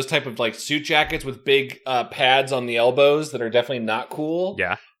wore those type of suit jackets with big pads on the elbows that are definitely not cool.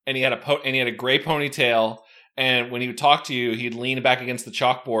 Yeah. And he had a gray ponytail. And when he would talk to you, he'd lean back against the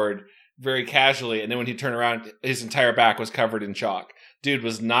chalkboard very casually. And then when he'd turn around, his entire back was covered in chalk. Dude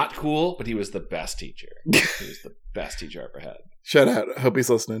was not cool, but he was the best teacher. He was the best teacher I ever had. Shout out. Hope he's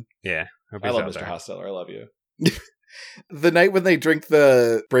listening. Yeah. I love Mr. Hostetler. I love you. The night when they drink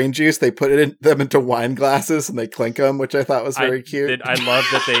the brain juice, they put them into wine glasses and they clink them, which I thought was very cute. I love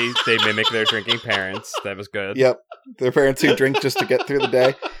that they mimic their drinking parents. That was good. Yep. Their parents who drink just to get through the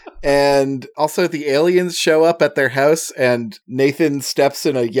day. And also the aliens show up at their house and Nathan steps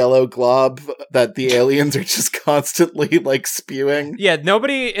in a yellow glob that the aliens are just constantly like spewing. Yeah,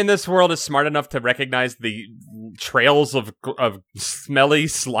 nobody in this world is smart enough to recognize the trails of smelly,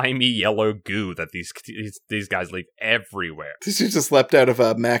 slimy yellow goo that these guys leave everywhere. This is just leapt out of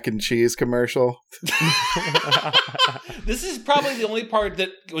a mac and cheese commercial. This is probably the only part that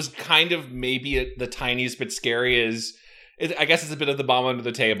was kind of maybe the tiniest bit scary I guess it's a bit of the bomb under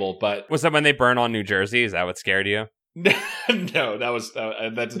the table, but... Was that when they burn on New Jersey? Is that what scared you? No,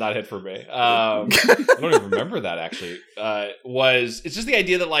 that did not hit for me. I don't even remember that, actually. It's just the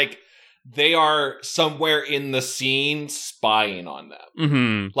idea that, like, they are somewhere in the scene spying on them.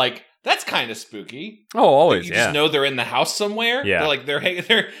 Mm-hmm. Like, that's kind of spooky. Oh, always, You just know they're in the house somewhere. Yeah.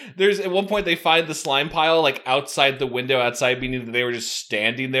 There's at one point they find the slime pile, like, outside the window outside, meaning that they were just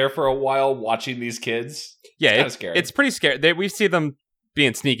standing there for a while watching these kids. Yeah, it's scary. It's pretty scary. We see them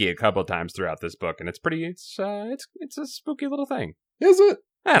being sneaky a couple of times throughout this book, and it's a spooky little thing. Is it?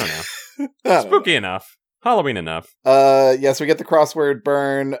 I don't know. Spooky enough. Halloween enough. Yes, we get the crossword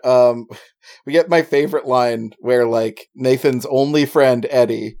burn. We get my favorite line where, like, Nathan's only friend,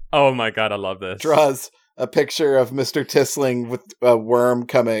 Eddie. Oh my god, I love this. Draws a picture of Mr. Tisling with a worm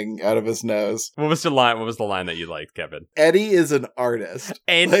coming out of his nose. What was the line that you liked, Kevin? Eddie is an artist.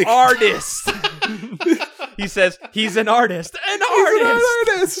 Artist! He says, he's an artist. An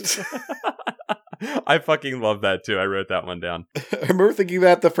artist! I fucking love that, too. I wrote that one down. I remember thinking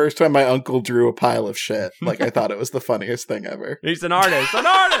that the first time my uncle drew a pile of shit. Like, I thought it was the funniest thing ever. He's an artist. An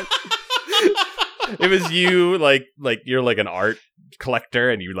artist! It was you, like you're like an art collector,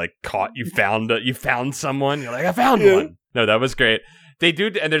 and you found someone. You're like, I found one. No, that was great. They do,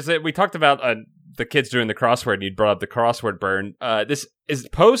 and we talked about the kids doing the crossword, and you brought up the crossword burn. This is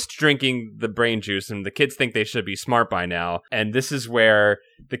post drinking the brain juice, and the kids think they should be smart by now. And this is where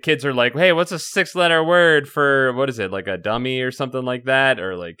the kids are like, hey, what's a 6-letter word for, what is it, like a dummy or something like that?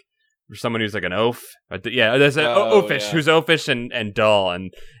 Or like someone who's like an oaf. Yeah, there's an oafish, who's oafish and dull.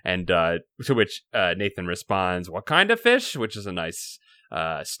 And to which Nathan responds, what kind of fish? Which is a nice...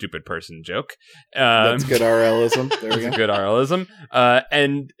 stupid person joke. That's good RLism. There we go. Good RLism.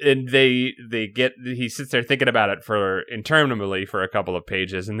 And he sits there thinking about it interminably for a couple of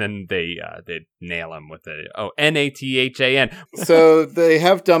pages, and then they nail him with Nathan. So they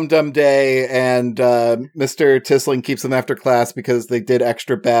have Dum Dum Day, and Mr. Tisling keeps them after class because they did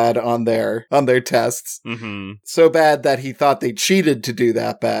extra bad on their tests. Mm-hmm. So bad that he thought they cheated to do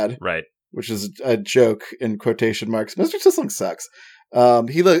that bad. Right. Which is a joke in quotation marks. Mr. Tisling sucks.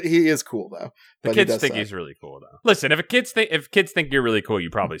 He is cool though. The kids think he's really cool though. Listen, if kids think you're really cool, you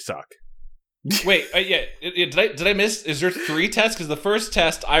probably suck. Wait, did I miss? Is there 3 tests? Because the first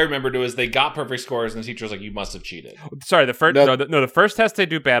test I remembered was they got perfect scores, and the teacher was like, "You must have cheated." Sorry, the first the first test they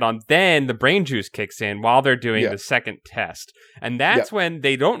do bad on. Then the brain juice kicks in while they're doing the second test, and that's when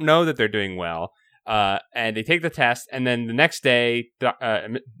they don't know that they're doing well. And they take the test, and then the next day,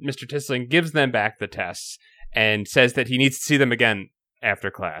 Mr. Tisling gives them back the tests and says that he needs to see them again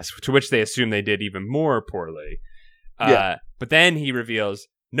after class, to which they assume they did even more poorly. But then he reveals,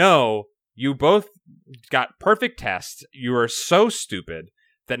 no, you both got perfect tests. You are so stupid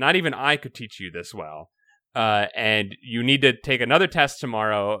that not even I could teach you this well. And you need to take another test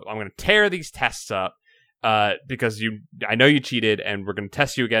tomorrow. I'm going to tear these tests up because I know you cheated, and we're going to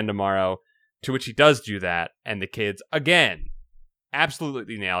test you again tomorrow. To which he does do that, and the kids, again,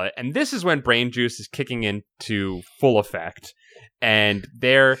 absolutely nail it. And this is when brain juice is kicking into full effect. And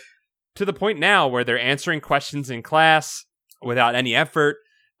they're to the point now where they're answering questions in class without any effort.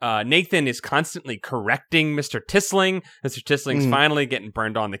 Nathan is constantly correcting Mr. Tisling. Mr. Tisling's finally getting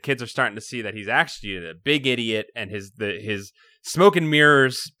burned on. The kids are starting to see that he's actually a big idiot, and his smoke and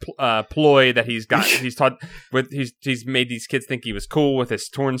mirrors ploy that he's got, he's made these kids think he was cool with his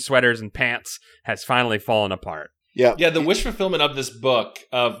torn sweaters and pants has finally fallen apart. Yeah. The wish fulfillment of this book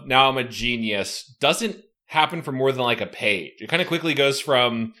of now I'm a genius doesn't happen for more than like a page. It kind of quickly goes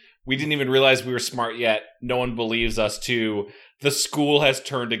from we didn't even realize we were smart yet, no one believes us, to the school has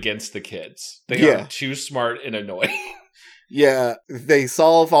turned against the kids. They are too smart and annoying. Yeah, they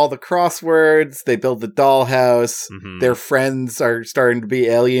solve all the crosswords, they build the dollhouse, their friends are starting to be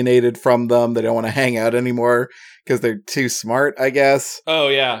alienated from them, they don't want to hang out anymore because they're too smart, I guess. Oh,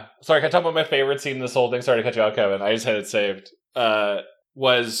 yeah. Sorry, can I talk about my favorite scene in this whole thing? Sorry to cut you out, Kevin. I just had it saved.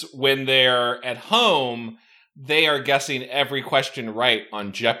 Was when they're at home, they are guessing every question right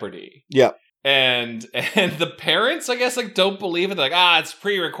on Jeopardy. Yeah. And the parents, I guess, like don't believe it. They're like, it's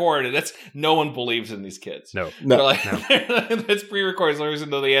pre-recorded. That's no one believes in these kids. No. They're like, it's pre-recorded. So no one doesn't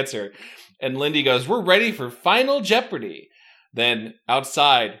know the answer. And Lindy goes, "We're ready for Final Jeopardy." Then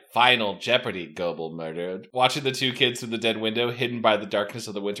outside, Final Jeopardy, Goebel murdered. Watching the two kids through the dead window, hidden by the darkness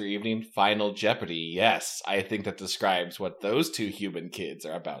of the winter evening. Final Jeopardy. Yes, I think that describes what those two human kids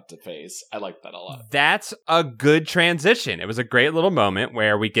are about to face. I like that a lot. That's a good transition. It was a great little moment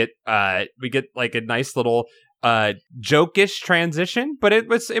where we get like a nice little jokish transition, but it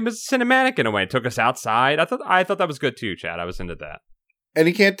was cinematic in a way. It took us outside. I thought that was good too, Chad. I was into that. And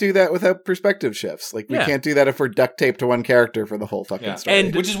you can't do that without perspective shifts. Like, we can't do that if we're duct taped to one character for the whole fucking story.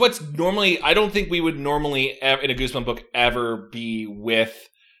 And which is what's normally, I don't think we would normally, in a Goosebump book, ever be with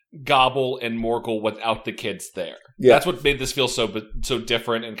Gobble and Morgul without the kids there. Yeah. That's what made this feel so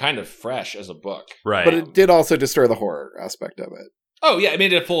different and kind of fresh as a book. Right. But it did also destroy the horror aspect of it. Oh, yeah, it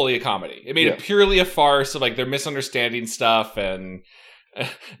made it fully a comedy. It made it purely a farce of, like, their misunderstanding stuff and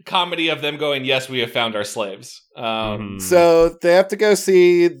comedy of them going, yes, we have found our slaves. So they have to go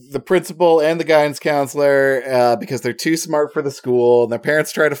see the principal and the guidance counselor because they're too smart for the school, and their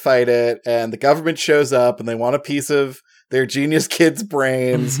parents try to fight it, and the government shows up, and they want a piece of their genius kids'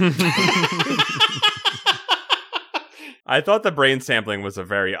 brains. I thought the brain sampling was a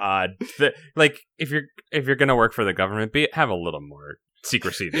very odd like, if you're gonna work for the government, have a little more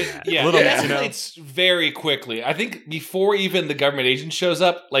secrecy than that. It's very quickly. I think before even the government agent shows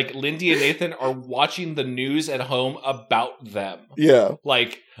up, like, Lindy and Nathan are watching the news at home about them. Yeah.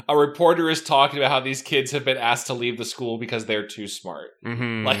 Like, a reporter is talking about how these kids have been asked to leave the school because they're too smart.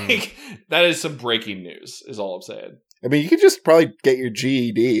 Mm-hmm. Like, that is some breaking news, is all I'm saying. I mean, you could just probably get your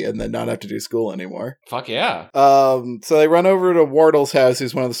GED and then not have to do school anymore. Fuck yeah. So they run over to Wardle's house,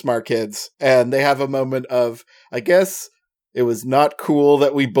 who's one of the smart kids, and they have a moment of, I guess, it was not cool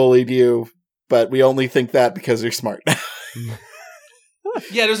that we bullied you, but we only think that because you're smart.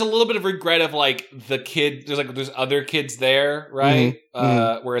 Yeah, there's a little bit of regret of, like, the kid, there's other kids there, right?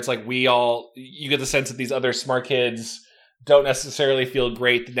 Where it's like you get the sense that these other smart kids don't necessarily feel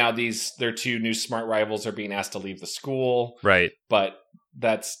great that now their two new smart rivals are being asked to leave the school. Right. But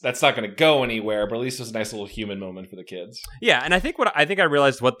that's not going to go anywhere, but at least it was a nice little human moment for the kids. Yeah, and I think I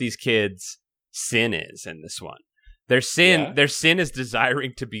realized what these kids' sin is in this one. Their sin is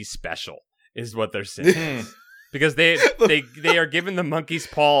desiring to be special, is what their sin is. Because they are given the monkey's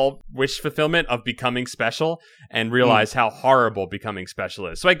paw wish fulfillment of becoming special and realize how horrible becoming special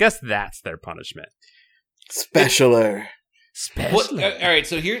is. So I guess that's their punishment. Specialer. Well, all right,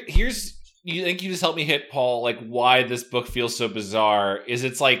 so here's you think you just helped me hit, Paul, like, why this book feels so bizarre is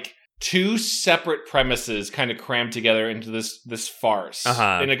it's like two separate premises kind of crammed together into this farce.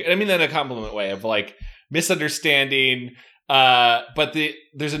 I mean that in a compliment way of, like, misunderstanding, but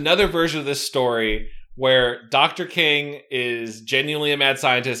there's another version of this story where Dr. King is genuinely a mad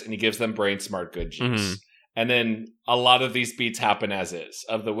scientist and he gives them brain smart good juice. And then a lot of these beats happen as is,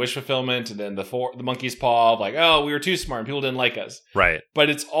 of the wish fulfillment, and then the monkey's paw of, like, oh, we were too smart and people didn't like us. Right. But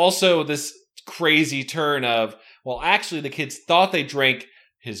it's also this crazy turn of, well, actually the kids thought they drank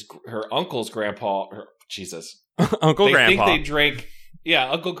her uncle's grandpa, Uncle Grandpa. Think they drank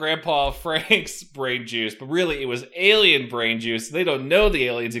Uncle Grandpa Frank's brain juice, but really it was alien brain juice. They don't know the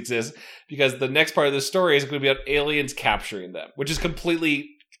aliens exist because the next part of the story is going to be about aliens capturing them, which is completely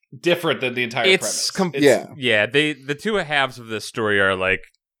different than the entire premise. The two halves of this story are, like,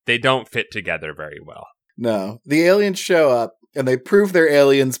 they don't fit together very well. No. The aliens show up and they prove they're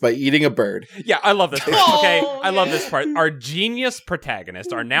aliens by eating a bird. Yeah, I love this part. Okay, I love this part. Our now genius protagonist,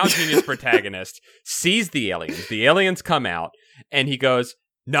 sees the aliens. The aliens come out, and he goes,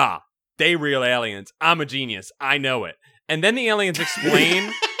 nah, they real aliens. I'm a genius. I know it. And then the aliens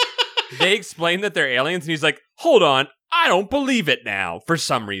explain, that they're aliens, and he's like, hold on, I don't believe it now, for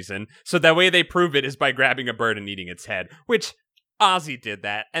some reason. So that way they prove it is by grabbing a bird and eating its head, which Ozzy did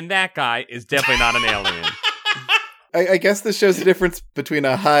that, and that guy is definitely not an alien. I guess this shows the difference between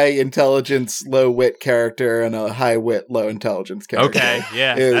a high intelligence, low wit character and a high wit, low intelligence character. Okay,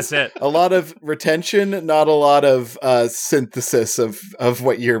 yeah, that's it. A lot of retention, not a lot of synthesis of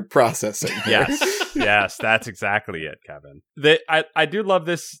what you're processing. Yes, that's exactly it, Kevin. I do love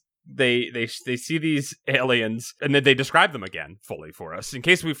this. They see these aliens, and then they describe them again fully for us, in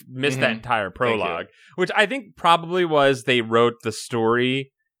case we've missed that entire prologue, which I think probably was they wrote the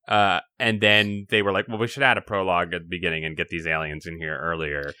story. And then they were like, well, we should add a prologue at the beginning and get these aliens in here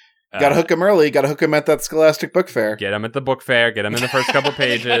earlier. Gotta hook them early. Gotta hook them at that Scholastic Book Fair. Get them at the book fair. Get them in the first couple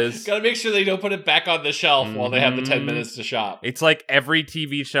pages. Gotta make sure they don't put it back on the shelf while they have the 10 minutes to shop. It's like every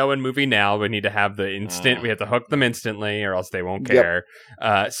TV show and movie now. We need to have the instant. We have to hook them instantly or else they won't care.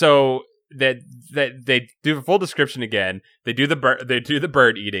 So that they do the full description again. They do the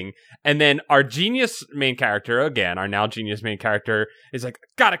bird eating, and then our genius main character again, our now genius main character is like,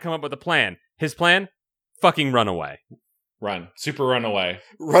 gotta come up with a plan. His plan: fucking run away. Super run away.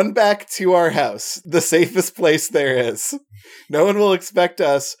 Run back to our house, the safest place there is. No one will expect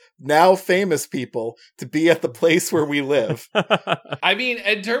us, now famous people, to be at the place where we live. I mean,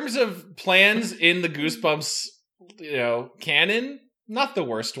 in terms of plans in the Goosebumps, canon, not the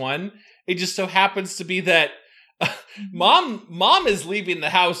worst one. It just so happens to be that mom is leaving the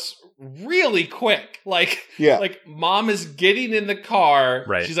house really quick. Like mom is getting in the car.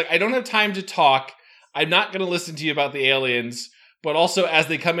 Right. She's like, I don't have time to talk. I'm not going to listen to you about the aliens. But also, as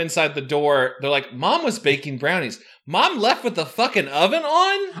they come inside the door, they're like, Mom was baking brownies. Mom left with the fucking oven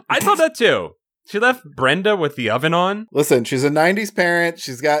on? I thought that too. She left Brenda with the oven on. Listen, she's a 90s parent.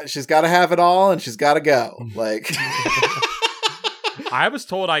 She's got to have it all, and she's got to go. Like, I was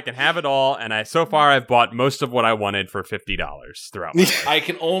told I can have it all, and so far I've bought most of what I wanted for $50 throughout my life. I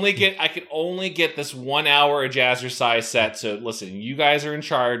can only get this 1 hour of Jazzercise set. So listen, you guys are in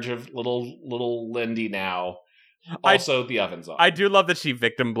charge of little Lindy now. Also, the oven's on. I do love that she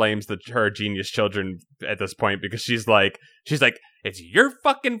victim blames her genius children at this point, because she's like, it's your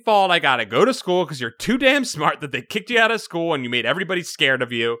fucking fault. I gotta go to school because you're too damn smart that they kicked you out of school and you made everybody scared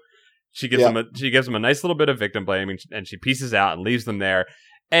of you. She gives them a nice little bit of victim blaming, and she pieces out and leaves them there.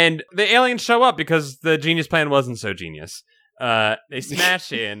 And the aliens show up because the genius plan wasn't so genius. They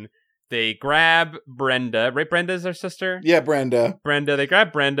smash in. They grab Brenda. Right, Brenda's their sister? Yeah, Brenda. They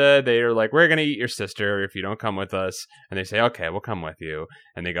grab Brenda. They're like, we're going to eat your sister if you don't come with us. And they say, okay, we'll come with you.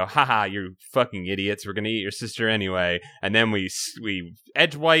 And they go, haha, you fucking idiots. We're going to eat your sister anyway. And then we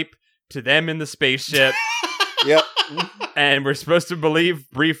edge wipe to them in the spaceship. Yep. And we're supposed to believe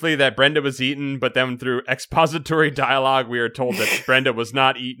briefly that Brenda was eaten, but then through expository dialogue, we are told that Brenda was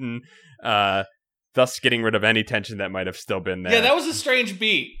not eaten, thus getting rid of any tension that might have still been there. Yeah, that was a strange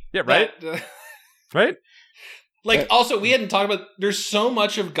beat. Yeah, right? Right? Like, also, we hadn't talked about, there's so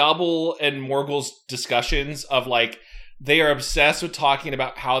much of Gobble and Morgul's discussions of, like, they are obsessed with talking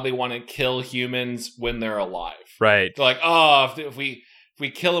about how they want to kill humans when they're alive. Right. They're like, oh, if we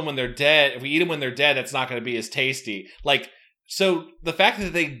kill them when they're dead, if we eat them when they're dead, that's not going to be as tasty. Like, so the fact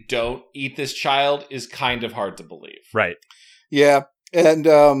that they don't eat this child is kind of hard to believe. Right. Yeah. And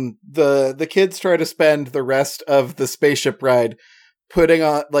the kids try to spend the rest of the spaceship ride putting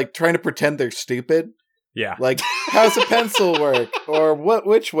on, like, trying to pretend they're stupid. Yeah. Like, how's a pencil work? Or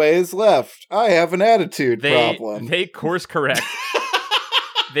which way is left? I have an attitude problem. They course correct.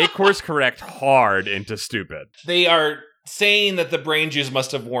 They course correct hard into stupid. They are saying that the brain juice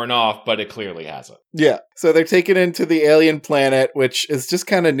must have worn off, but it clearly hasn't. Yeah. So they're taken into the alien planet, which is just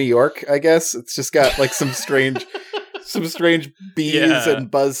kind of New York, I guess. It's just got like some strange bees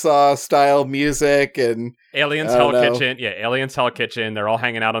and buzzsaw style music and Aliens Hell Kitchen. Yeah, Aliens Hell Kitchen. They're all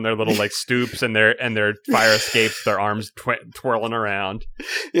hanging out on their little like stoops and their fire escapes, their arms twirling around.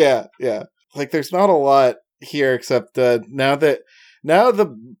 Yeah, yeah. Like there's not a lot here except now the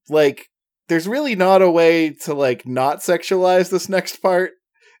like there's really not a way to like not sexualize this next part.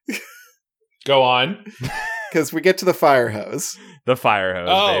 Go on. Because we get to the fire hose. The fire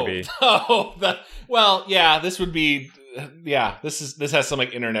hose, baby. Well, yeah, this would be this has some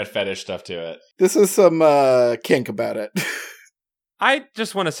like internet fetish stuff to it. This is some kink about it. I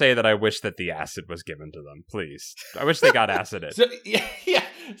just want to say that I wish that the acid was given to them, please. I wish they got acided. So, yeah.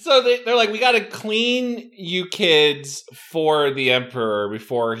 So they're like, we got to clean you kids for the Emperor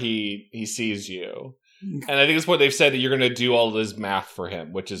before he sees you. And I think it's what they've said, that you're going to do all this math for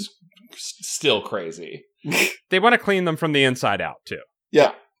him, which is still crazy. They want to clean them from the inside out, too.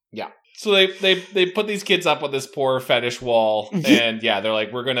 Yeah. Yeah. So they put these kids up on this poor fetish wall, and they're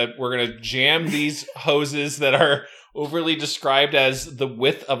like, we're gonna jam these hoses that are overly described as the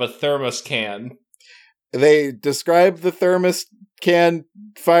width of a thermos can. They describe the thermos can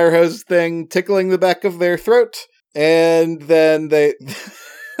fire hose thing tickling the back of their throat, and then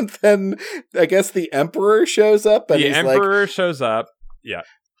then I guess the Emperor shows up, and the Emperor shows up. Yeah.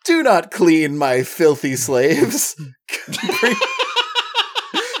 Do not clean my filthy slaves.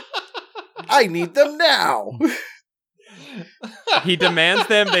 I need them now. He demands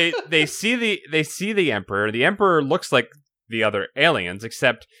them. They see the Emperor. The Emperor looks like the other aliens,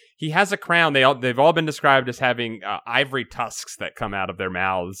 except he has a crown. They've all been described as having ivory tusks that come out of their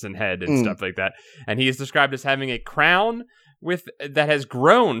mouths and head and stuff like that. And he is described as having a crown that has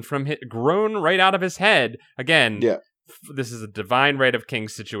grown right out of his head. Again, this is a divine right of king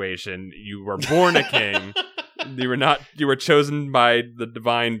situation. You were born a king. You were chosen by the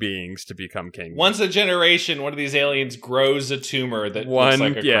divine beings to become king. Once a generation, one of these aliens grows a tumor that looks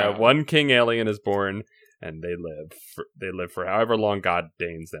like a crown. One king alien is born, and they live for however long God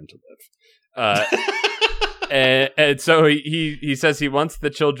deigns them to live. And so he says he wants the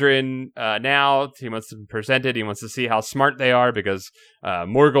children now. He wants them presented. He wants to see how smart they are because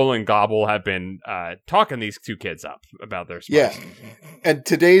Morgul and Gobble have been talking these two kids up about their smarts. Yeah, and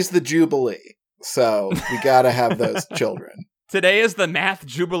today's the Jubilee, so we gotta have those children. Today is the math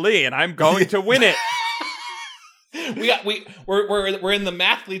Jubilee, and I'm going to win it. We're in the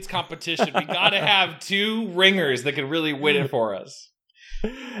mathletes competition. We gotta have two ringers that can really win it for us.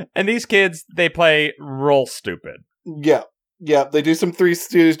 And these kids, they play real stupid. Yeah. They do some Three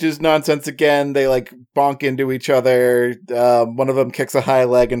Stooges nonsense again. They like bonk into each other. One of them kicks a high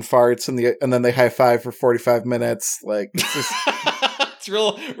leg and farts, and then they high five for 45 minutes. Like it's just it's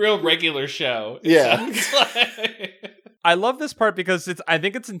real regular show. Yeah. I love this part because I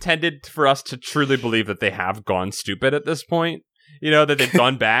think it's intended for us to truly believe that they have gone stupid at this point. You know, that they've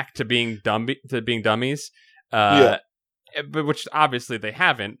gone back to being dummies. But which obviously they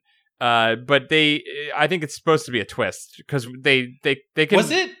haven't. But I think it's supposed to be a twist because they can.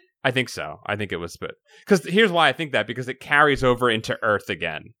 Was it? I think so. I think it was, but because here's why I think that, because it carries over into Earth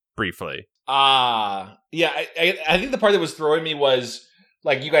again briefly. Yeah. I think the part that was throwing me was,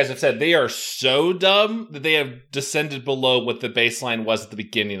 like you guys have said, they are so dumb that they have descended below what the baseline was at the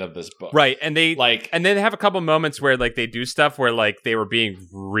beginning of this book. Right. And they and then they have a couple moments where like they do stuff where like they were being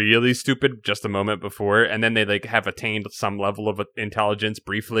really stupid just a moment before, and then they like have attained some level of intelligence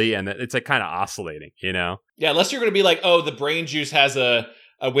briefly, and it's like kind of oscillating, you know? Yeah, unless you're going to be like, oh, the brain juice has a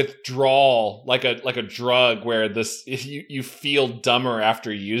withdrawal, like a drug where this, if you feel dumber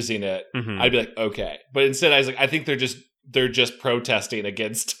after using it, I'd be like, okay. But instead I think they're just protesting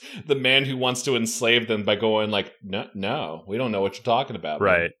against the man who wants to enslave them by going like, no, we don't know what you're talking about.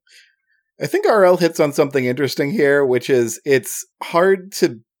 Right. Man. I think RL hits on something interesting here, which is it's hard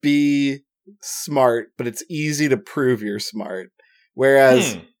to be smart, but it's easy to prove you're smart.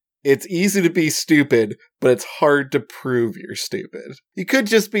 Whereas it's easy to be stupid, but it's hard to prove you're stupid. You could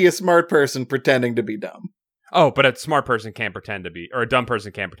just be a smart person pretending to be dumb. Oh, but a smart person can't pretend to be, or a dumb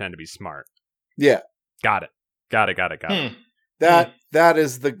person can't pretend to be smart. Yeah. Got it. That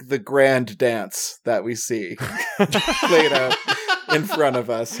is the grand dance that we see played out in front of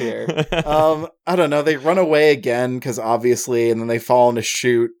us here. I don't know. They run away again because obviously, and then they fall in a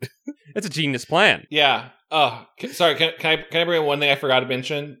chute. It's a genius plan. Yeah. Oh, sorry. Can I bring in one thing I forgot to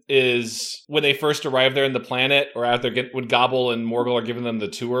mention? Is when they first arrive there in the planet, or after when Gobble and Morgul are giving them the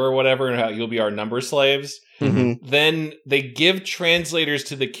tour or whatever, and how you'll be our number slaves. Mm-hmm. Then they give translators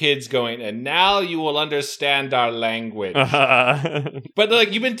to the kids going, and now you will understand our language. But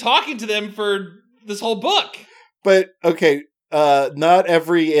like, you've been talking to them for this whole book. But okay, not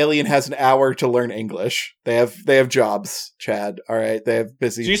every alien has an hour to learn English. They have jobs, Chad. All right, they have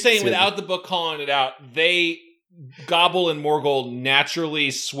busy. So you're saying without the book calling it out, Gobble and Morgul naturally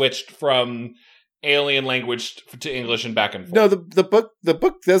switched from alien language to English and back and forth. No, the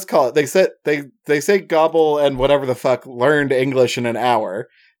book does call it. They say Gobble and whatever the fuck learned English in an hour.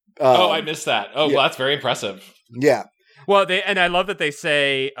 I missed that. Oh, yeah. Well, that's very impressive. Yeah. Well, and I love that they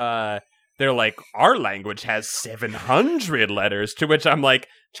say they're like, our language has 700 letters, to which I'm like,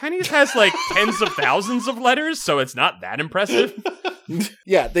 Chinese has like tens of thousands of letters, so it's not that impressive.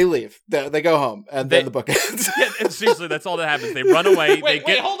 Yeah, they leave. They go home, and then the book ends. Yeah, and seriously, that's all that happens. They run away. Wait,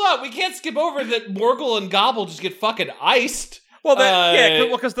 hold on. We can't skip over that Morgul and Gobble just get fucking iced. Well,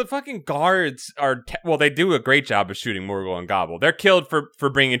 because the fucking guards are... they do a great job of shooting Morgul and Gobble. They're killed for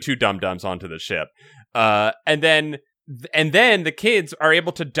bringing two dum-dums onto the ship. And then the kids are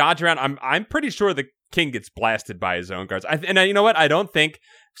able to dodge around. I'm pretty sure the king gets blasted by his own guards. And you know what? I don't think...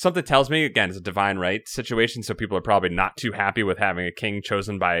 Something tells me, again, it's a divine right situation, so people are probably not too happy with having a king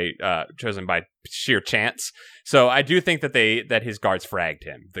chosen by sheer chance. So I do think that his guards fragged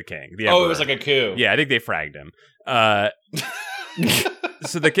him, the king. The emperor. It was like a coup. Yeah, I think they fragged him.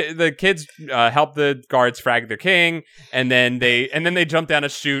 So the kids help the guards frag their king, and then they jump down a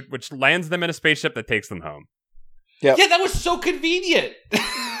chute, which lands them in a spaceship that takes them home. Yep. Yeah, that was so convenient.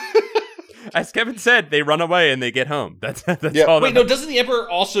 As Kevin said, they run away and they get home. That's yep. all. Wait, no, doesn't the Emperor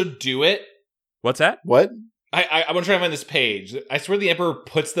also do it? What's that? What? I'm gonna try to find this page. I swear the Emperor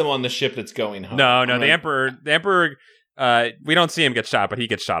puts them on the ship that's going home. No, the Emperor, we don't see him get shot, but he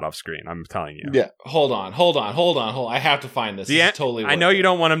gets shot off screen. I'm telling you. Yeah. Hold on. I have to find this. This is totally. I know you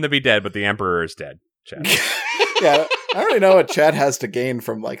don't want him to be dead, but the Emperor is dead. Yeah, I don't really know what Chad has to gain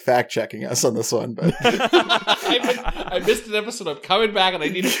from like fact checking us on this one, but I missed an episode. I'm coming back, and I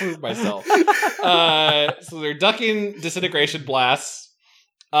need to prove myself. So they're ducking disintegration blasts.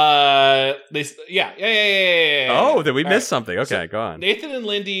 Yeah. Oh, did we All miss right. something? Okay, So go on. Nathan and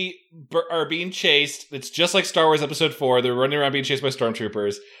Lindy are being chased. It's just like Star Wars Episode 4. They're running around being chased by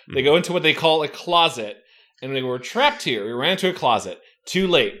stormtroopers. They go into what they call a closet, and they were trapped here. We ran into a closet. Too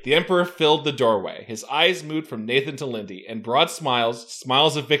late. The Emperor filled the doorway. His eyes moved from Nathan to Lindy, and broad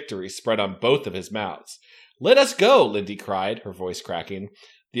smiles of victory spread on both of his mouths. Let us go, Lindy cried, her voice cracking.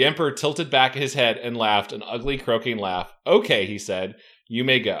 The Emperor tilted back his head and laughed, an ugly, croaking laugh. Okay, he said. You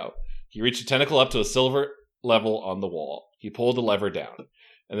may go. He reached a tentacle up to a silver level on the wall. He pulled the lever down.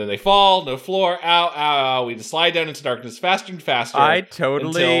 And then they fall, no floor, ow, ow, ow. We slide down into darkness faster and faster.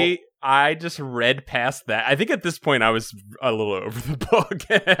 I just read past that. I think at this point I was a little over the book.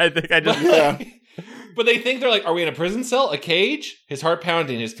 I think I just... yeah. But they think they're like, are we in a prison cell? A cage? His heart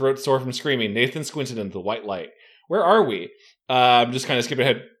pounding, his throat sore from screaming. Nathan squinted into the white light. Where are we? I'm just kind of skipping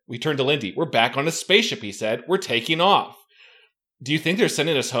ahead. We turned to Lindy. We're back on a spaceship, he said. We're taking off. Do you think they're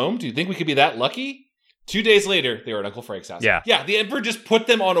sending us home? Do you think we could be that lucky? 2 days later, they were at Uncle Frank's house. Yeah. Yeah, the Emperor just put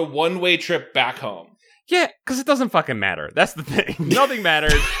them on a one-way trip back home. Yeah, because it doesn't fucking matter. That's the thing. Nothing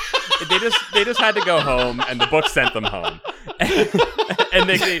matters. They just had to go home, and the book sent them home. And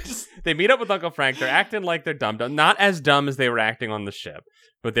they meet up with Uncle Frank. They're acting like they're dumb. Not as dumb as they were acting on the ship,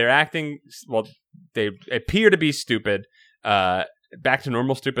 but they're acting, well, they appear to be stupid, back to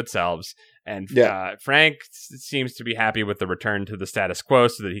normal stupid selves. And Frank seems to be happy with the return to the status quo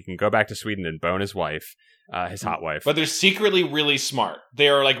so that he can go back to Sweden and bone his wife, his hot wife. But they're secretly really smart. They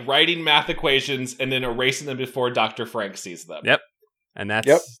are like writing math equations and then erasing them before Dr. Frank sees them. Yep. And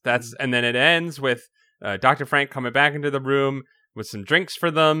that's and then it ends with Dr. Frank coming back into the room with some drinks for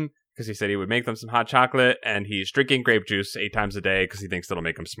them because he said he would make them some hot chocolate, and he's drinking grape juice 8 times a day because he thinks it'll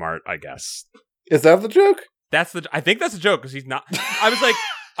make him smart, I guess. Is that the joke? I think that's a joke because he's not. I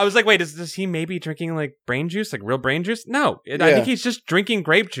was like, wait, does he maybe drinking like brain juice, like real brain juice? No, I think he's just drinking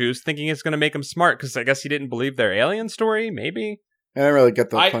grape juice, thinking it's going to make him smart because I guess he didn't believe their alien story. Maybe. I didn't really get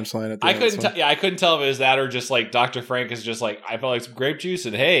the punchline at the end. I couldn't tell if it was that or just like Dr. Frank is just like, I felt like some grape juice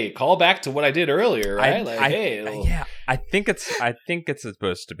and hey, call back to what I did earlier, right? I think it's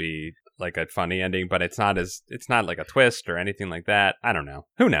supposed to be like a funny ending, but it's not like a twist or anything like that. I don't know.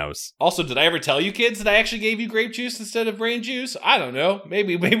 Who knows? Also, did I ever tell you kids that I actually gave you grape juice instead of brain juice? I don't know.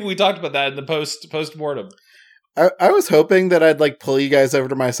 Maybe we talked about that in the post-mortem. I was hoping that I'd like pull you guys over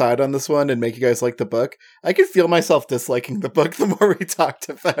to my side on this one and make you guys like the book. I could feel myself disliking the book the more we talked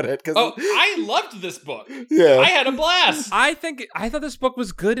about it. I loved this book. Yeah, I had a blast. I thought this book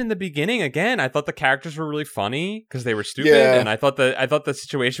was good in the beginning. Again, I thought the characters were really funny because they were stupid, and I thought the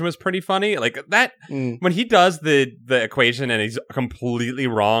situation was pretty funny. Like that when he does the equation and he's completely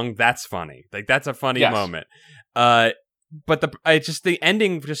wrong. That's funny. Like that's a funny moment. But the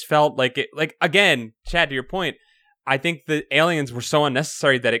ending just felt like it. Like again, Chad, to your point, I think the aliens were so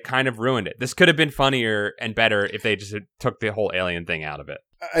unnecessary that it kind of ruined it. This could have been funnier and better if they just took the whole alien thing out of it.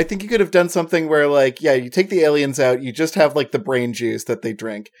 I think you could have done something where, like, you take the aliens out, you just have like the brain juice that they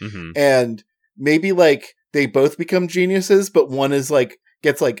drink, and maybe like they both become geniuses, but one is like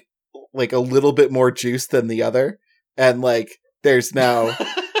gets like a little bit more juice than the other, and like there's now.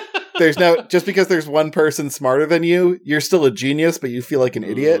 Just because there's one person smarter than you, you're still a genius, but you feel like an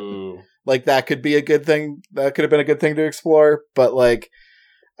idiot. Ooh. Like that could be a good thing. That could have been a good thing to explore. But like,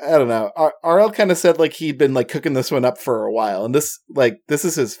 I don't know. RL kind of said like he'd been like cooking this one up for a while, and this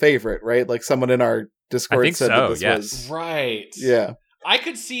is his favorite, right? Like someone in our Discord said that this was right. Yeah, I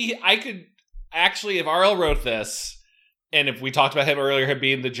could actually, if RL wrote this, and if we talked about him earlier, him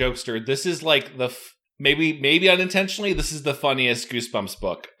being the jokester, this is like maybe unintentionally, this is the funniest Goosebumps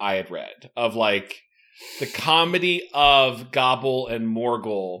book I had read. Of like the comedy of Gobble and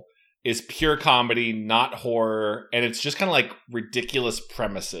Morgul is pure comedy, not horror, and it's just kind of like ridiculous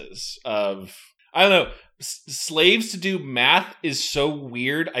premises of, I don't know, slaves to do math is so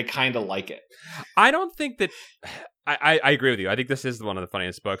weird, I kind of like it. I don't think that, I agree with you. I think this is one of the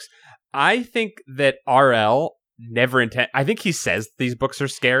funniest books. I think that RL I think he says these books are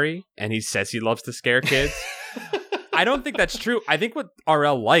scary, and he says he loves to scare kids. I don't think that's true. I think what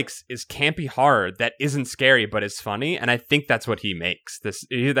RL likes is campy horror that isn't scary but is funny, and I think that's what he makes. I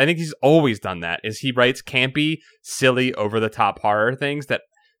think he's always done that. Is he writes campy, silly, over-the-top horror things that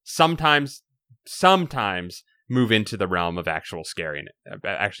sometimes move into the realm of actually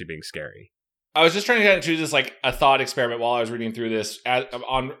being scary. I was just trying to get into this like a thought experiment while I was reading through this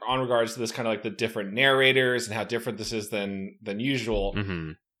on regards to this kind of like the different narrators and how different this is than usual.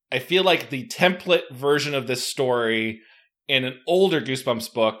 Mm-hmm. I feel like the template version of this story in an older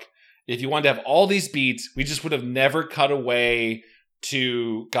Goosebumps book, if you wanted to have all these beats, we just would have never cut away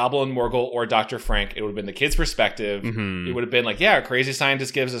to Goblin, Morgul, or Dr. Frank. It would have been the kid's perspective. Mhm. It would have been like, yeah, a crazy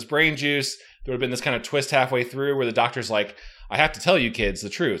scientist gives us brain juice. There would have been this kind of twist halfway through where the doctor's like, I have to tell you kids the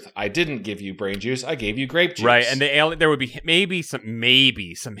truth. I didn't give you brain juice. I gave you grape juice. Right, and the alien. There would be maybe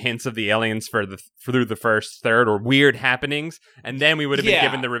some hints of the aliens through the first third, or weird happenings, and then we would have been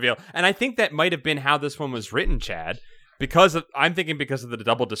given the reveal. And I think that might have been how this one was written, Chad. Because of the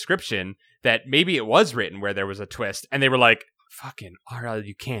double description, that maybe it was written where there was a twist, and they were like, "Fucking RL,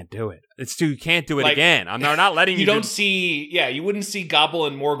 you can't do it. You can't do it again. I'm not letting you." You wouldn't see Gobble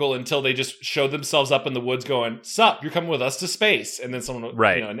and Morgul until they just showed themselves up in the woods, going, "Sup, you're coming with us to space." And then someone,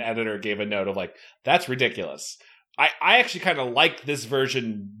 an editor gave a note of like, "That's ridiculous." I actually kind of like this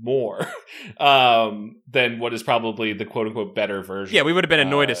version more than what is probably the quote unquote better version. Yeah, we would have been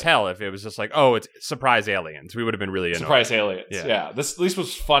annoyed as hell if it was just like, oh, it's surprise aliens. We would have been really annoyed. Surprise aliens. Yeah. This at least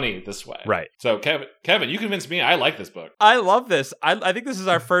was funny this way. Right. So Kevin, you convinced me. I like this book. I love this. I think this is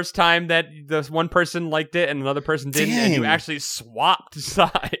our first time that this one person liked it and another person didn't, and you actually swapped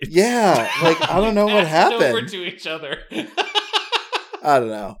sides. Yeah, like I don't know what happened. Over to each other. I don't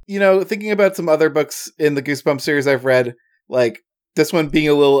know. Thinking about some other books in the Goosebumps series I've read, like this one being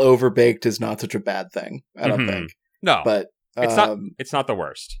a little overbaked is not such a bad thing. I don't think. No, but it's not the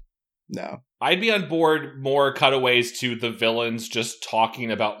worst. No, I'd be on board more cutaways to the villains just talking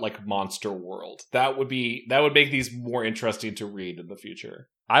about like Monster World. That would make these more interesting to read in the future.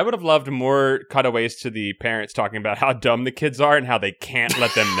 I would have loved more cutaways to the parents talking about how dumb the kids are and how they can't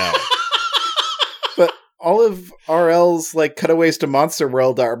let them know. But all of RL's like cutaways to Monster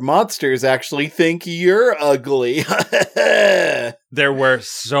World are monsters actually think you're ugly. There were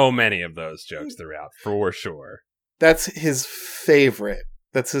so many of those jokes throughout, for sure. That's his favorite.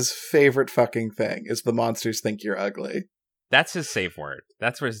 That's his favorite fucking thing, is the monsters think you're ugly. That's his safe word.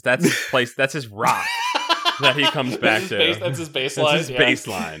 That's his place. That's his rock that he comes back to. That's his baseline. That's his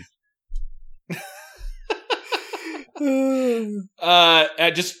baseline.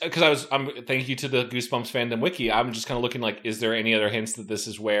 Just because thank you to the Goosebumps fandom wiki. I'm just kind of looking like, is there any other hints that this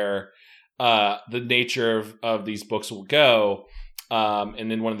is where the nature of these books will go? And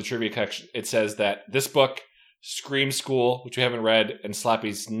in one of the trivia collections, it says that this book, Scream School, which we haven't read, and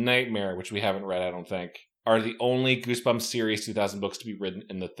Slappy's Nightmare, which we haven't read, I don't think, are the only Goosebumps Series 2000 books to be written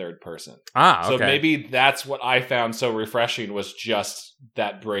in the third person. Okay. So maybe that's what I found so refreshing, was just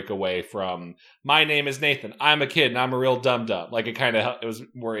that breakaway from, my name is Nathan, I'm a kid, and I'm a real dum-dum. Like, it was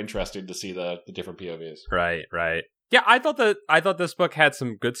more interesting to see the different POVs. Right. Yeah, I thought this book had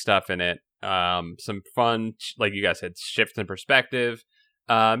some good stuff in it. Some fun, like you guys said, shifts in perspective.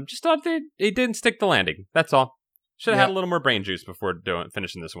 Just thought it didn't stick the landing. That's all. Should have had a little more brain juice before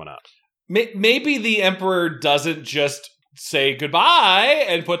finishing this one up. Maybe the Emperor doesn't just say goodbye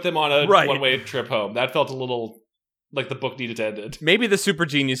and put them on a one-way trip home. That felt a little like the book needed to end it. Maybe the super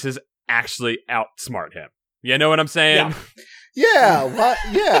geniuses actually outsmart him. You know what I'm saying? Yeah.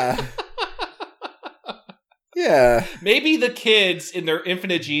 Yeah. Yeah. Maybe the kids in their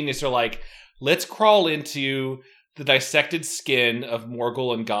infinite genius are like, let's crawl into the dissected skin of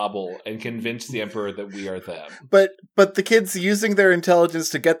Morgul and Gobble and convince the Emperor that we are them. But the kids using their intelligence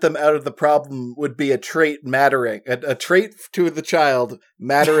to get them out of the problem would be a trait mattering, a trait to the child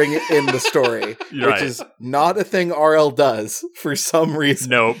mattering in the story, which is not a thing RL does for some reason.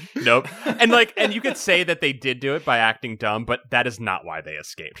 Nope. And you could say that they did do it by acting dumb, but that is not why they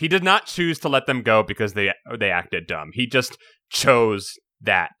escaped. He did not choose to let them go because they acted dumb. He just chose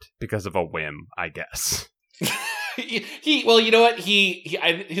that because of a whim, I guess. Well, you know what?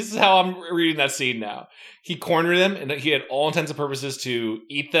 This is how I'm reading that scene now. He cornered them, and he had all intents and purposes to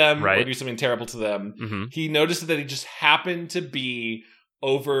eat them or do something terrible to them. Mm-hmm. He noticed that he just happened to be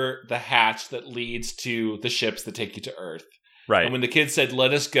over the hatch that leads to the ships that take you to Earth. Right. And when the kid said,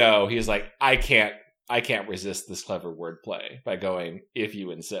 "Let us go," he was like, I can't resist this clever wordplay by going, "If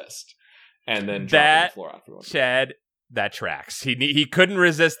you insist," and then dropping the floor afterwards. Chad, that tracks. He couldn't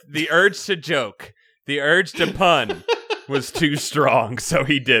resist the urge to joke. The urge to pun was too strong, so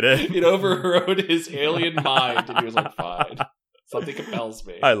he did it. It overrode his alien mind, and he was like, fine. Something compels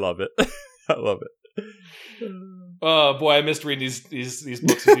me. I love it. I love it. Oh, boy, I missed reading these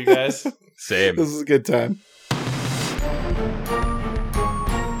books with you guys. Same. This is a good time.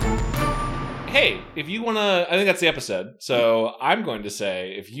 Hey, if you want to, I think that's the episode. So I'm going to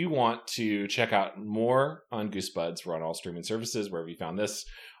say, if you want to check out more on Goosebuds, we're on all streaming services, wherever you found this.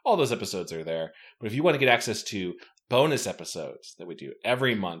 All those episodes are there. But if you want to get access to bonus episodes that we do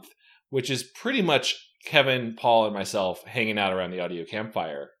every month, which is pretty much Kevin, Paul, and myself hanging out around the audio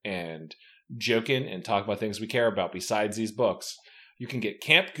campfire and joking and talking about things we care about besides these books, you can get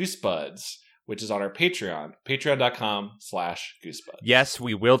Camp Goosebuds, which is on our Patreon, patreon.com/goosebuds. Yes,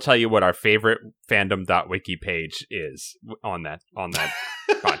 we will tell you what our favorite fandom.wiki page is on that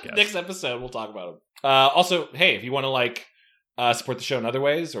podcast. Next episode, we'll talk about them. Also, hey, if you want to support the show in other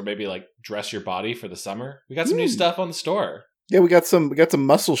ways, or maybe dress your body for the summer, we got some new stuff on the store. Yeah, we got some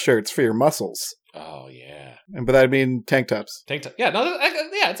muscle shirts for your muscles. Oh yeah, And by that I mean tank tops. tank top. Yeah, no,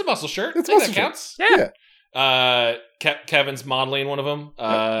 yeah, it's a muscle shirt. It's I think muscle that counts. Yeah. Kevin's modeling one of them.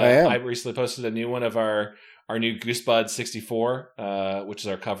 I am. I recently posted a new one of our new Goosebuds 64, which is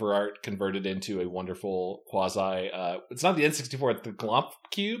our cover art converted into a wonderful quasi. It's not the N64, it's the Glomp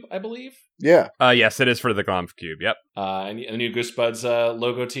Cube, I believe. Yeah. Yes, it is for the Glomp Cube. Yep. And a new Goosebuds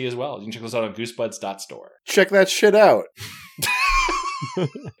logo tee as well. You can check those out on goosebuds.store. Check that shit out.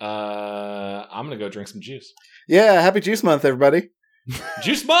 I'm gonna go drink some juice. Yeah, happy Juice Month, everybody.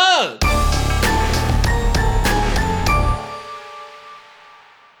 Juice month.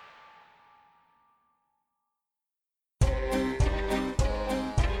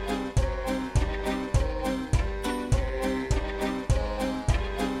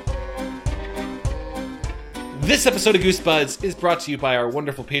 This episode of Goosebuds is brought to you by our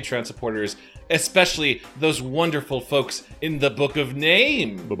wonderful Patreon supporters, especially those wonderful folks in the Book of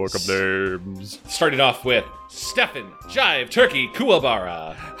Names. The Book of Names. Started off with Stefan Jive Turkey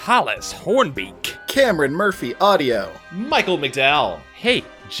Kuwabara, Hollis Hornbeak. Cameron Murphy Audio. Michael McDowell. Hey,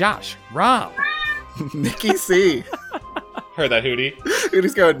 Josh Rob. Nikki C. Heard that, Hootie.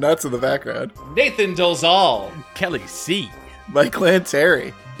 Who's going nuts in the background. Nathan Dolzal. Kelly C. Mike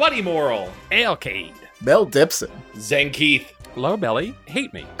Lanteri. Buddy Morrill. Alcade. Mel Dipson. Zeng Keith. Low Belly.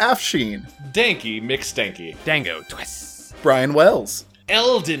 Hate Me. Afsheen. Danky McStanky. Dango Twists. Brian Wells.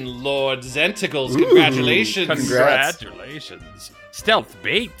 Elden Lord Zenticles. Congratulations. Congrats. Congratulations. Stealth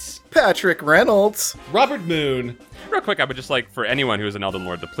Bates. Patrick Reynolds. Robert Moon. Real quick, I would just like for anyone who is an Elden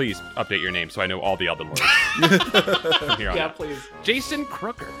Lord to please update your name so I know all the Elden Lords. From here on Yeah, out. please. Jason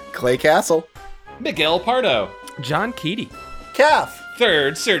Crooker. Clay Castle. Miguel Pardo. John Keaty. Calf.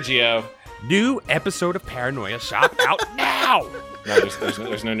 Third, Sergio. New episode of Paranoia Shop out now. No,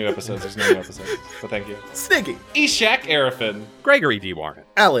 there's no new episodes. There's no new episodes. But thank you. Sniggy. Ishak Arafin. Gregory D. Warren.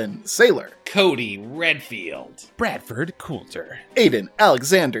 Alan Saylor. Cody Redfield. Bradford Coulter. Aiden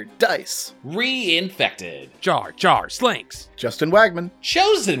Alexander Dice. Reinfected. Jar Jar Slinks. Justin Wagman.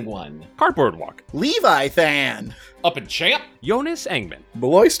 Chosen One. Cardboard Walk. Levi Than. Up and Champ. Jonas Engman.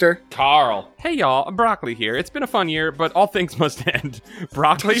 Beloyster. Carl. Hey y'all, Broccoli here. It's been a fun year, but all things must end.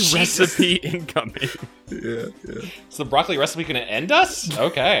 Broccoli Jesus. recipe incoming. Yeah. Is the broccoli recipe going to end us?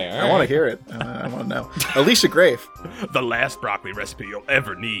 Okay, all right. I want to hear it. I want to know. Alicia Grafe. The last broccoli recipe you'll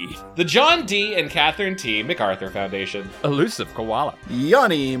ever need. The John D. and Catherine T. MacArthur Foundation. Elusive Koala.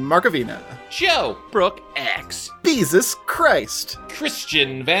 Yanni Markovina. Joe. Brooke X. Jesus Christ.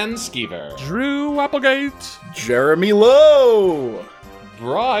 Christian Van Skeever. Drew Applegate. Jeremy Lowe.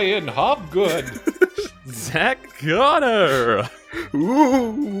 Brian Hobgood. Zach Connor.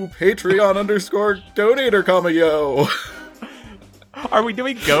 Ooh, Patreon _donator, comma yo. Are we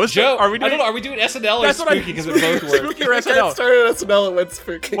doing ghosts? Joe, Are we I doing? don't know. Are we doing SNL or That's what I- Spooky? Because it both work. Spooky or I SNL? started at SNL, it went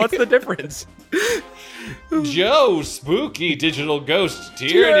spooky. What's the difference? Joe, Spooky Digital Ghost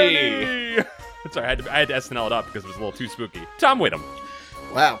Tyranny. Sorry, I had to SNL it up because it was a little too spooky. Tom Whittam.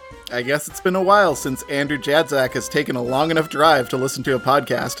 Wow, I guess it's been a while since Andrew Jadzak has taken a long enough drive to listen to a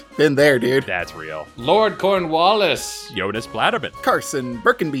podcast. Been there, dude. That's real. Lord Cornwallis. Jonas Blatterman. Carson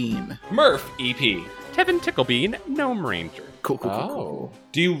Birkenbean. Murph EP. Kevin Ticklebean. Gnome Ranger. Cool. Oh.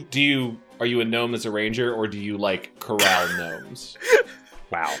 Are you a gnome as a ranger, or do you like corral gnomes?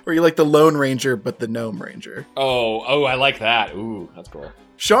 Wow. Or you like the Lone Ranger, but the Gnome Ranger. Oh, I like that. Ooh, that's cool.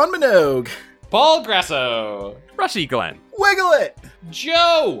 Sean Minogue. Paul Grasso. Rushy Glenn. Wiggle it.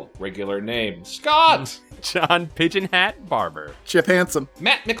 Joe. Regular name. Scott. John Pigeon Hat Barber. Chip Handsome.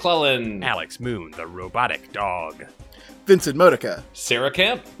 Matt McClellan. Alex Moon, the robotic dog. Vincent Modica. Sarah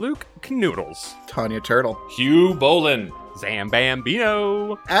Kemp. Luke Knoodles. Tanya Turtle. Hugh Bolin.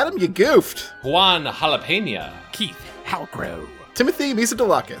 Zambambino. Adam, you goofed. Juan Jalapena. Keith Halcrow. Timothy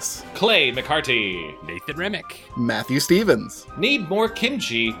Misadolakis. Clay McCarty. Nathan Remick. Matthew Stevens. Need more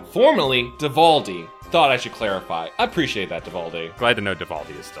kimchi, formerly Devaldi. Thought I should clarify. I appreciate that, Devaldi. Glad to know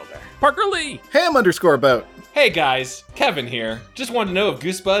Devaldi is still there. Parker Lee. Ham _boat. Hey guys, Kevin here. Just wanted to know if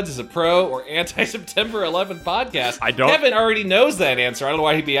Goosebuds is a pro or anti-September 11 podcast. I don't- Kevin already knows that answer. I don't know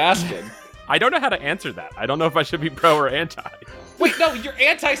why he'd be asking. I don't know how to answer that. I don't know if I should be pro or anti. Wait, no, you're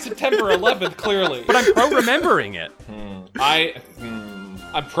anti-September 11th, clearly. But I'm pro remembering it.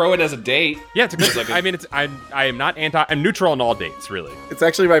 I'm pro it as a date. Yeah, it's a good. Like I mean, I am not anti. I'm neutral on all dates, really. It's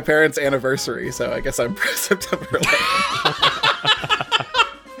actually my parents' anniversary, so I guess I'm September 11th.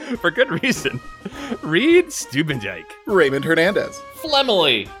 For good reason. Reed Stubendike, Raymond Hernandez,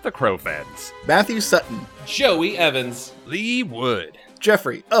 Flemily, the Crow Feds, Matthew Sutton, Joey Evans, Lee Wood,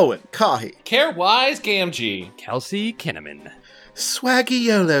 Jeffrey Owen Cahy, Carewise Gamgee, Kelsey Kinnaman, Swaggy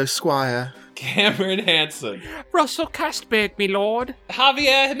Yolo Squire, Cameron Hansen, Russell Castberg, me lord,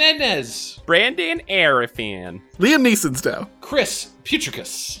 Javier Jimenez, Brandon Arifan, Liam Neesonstow, Chris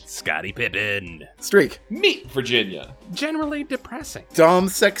Putricus, Scotty Pippen. Streak, Meet Virginia, Generally depressing. Dom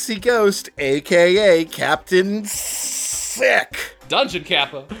Sexy Ghost, aka Captain Sick, Dungeon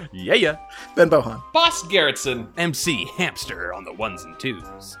Kappa, Yeah. Ben Bohan, Boss Garrettson, MC Hamster on the ones and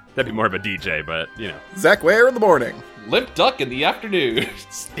twos. That'd be more of a DJ, but, you know. Zach Ware in the morning. Limp Duck in the afternoon,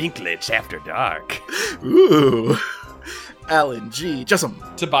 Stinklich after dark. Ooh. Alan G.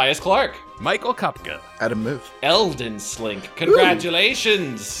 Jussum, Tobias Clark, Michael Kupka. Adam Muth. Elden Slink.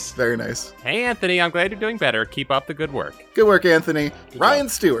 Congratulations. Very nice. Hey, Anthony, I'm glad you're doing better. Keep up the good work. Good work, Anthony. Ryan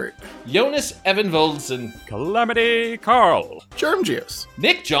Stewart, Jonas Evan Voldsen, Calamity Carl. Germ Juice,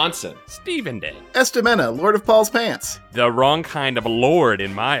 Nick Johnson, Stephen Day. Estimena, Lord of Paul's Pants. The wrong kind of lord,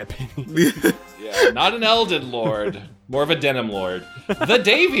 in my opinion. yeah, not an Elden Lord, more of a Denim Lord, the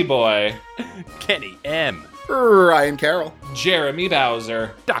Davy Boy, Kenny M. Ryan Carroll, Jeremy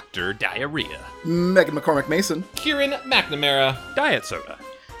Bowser, Dr. Diarrhea. Megan McCormick Mason, Kieran McNamara, Diet Soda.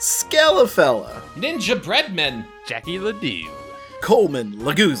 Scalafella, Ninja Breadman. Jackie Ledoux. Coleman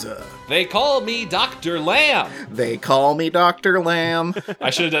Laguza. They call me Dr. Lamb. They call me Dr. Lamb. I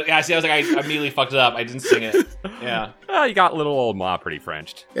should have done. Yeah, see, I was like, I immediately fucked it up. I didn't sing it. Yeah. Oh, you got little old Ma pretty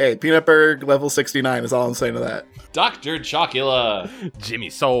Frenched. Hey, Peanutberg level 69 is all I'm saying to that. Dr. Chocula, Jimmy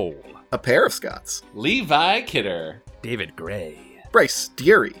Soul. A pair of Scots. Levi Kidder, David Gray. Bryce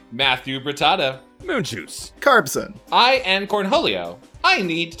Deary. Matthew Bertata, Moonjuice. Carbson. I and Cornholio. I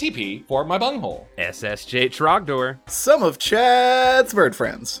need TP for my bunghole. SSJ Trogdor. Some of Chad's bird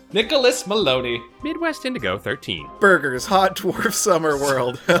friends. Nicholas Maloney. Midwest Indigo 13. Burgers Hot Dwarf Summer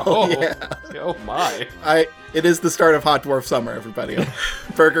World. Hell Oh, yeah. oh my. It is the start of Hot Dwarf Summer, everybody.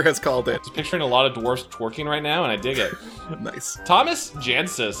 Burger has called it. Just picturing a lot of dwarfs twerking right now, and I dig it. Nice. Thomas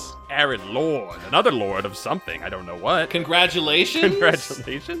Jansis. Aaron Lord. Another lord of something. I don't know what. Congratulations.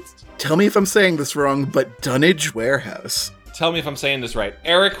 Congratulations. Tell me if I'm saying this wrong, but Dunnage Warehouse. Tell me if I'm saying this right.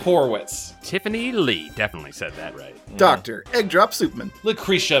 Eric Horwitz. Tiffany Lee. Definitely said that right. Dr. Eggdrop Soupman.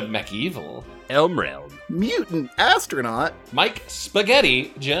 Lucretia McEvil. Elmreld. Mutant Astronaut. Mike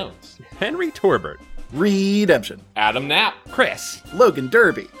Spaghetti Jones. Henry Torbert. Redemption. Adam Knapp. Chris. Logan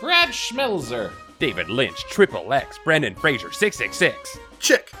Derby. Brad Schmelzer. David Lynch. Triple X. Brendan Fraser. 666.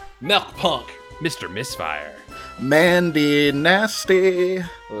 Chick. Milk Punk. Mr. Misfire. Mandy Nasty.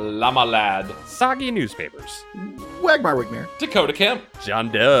 Llama Lad. Soggy Newspapers. Wagmar Wigmere. Dakota Kemp.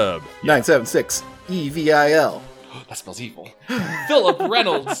 John Dub. 976 EVIL. That smells evil. Philip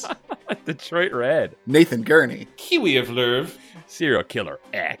Reynolds. Detroit Red. Nathan Gurney. Kiwi of Lerv. Serial Killer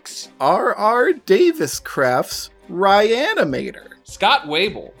X. R.R. Davis Crafts. Ryanimator. Scott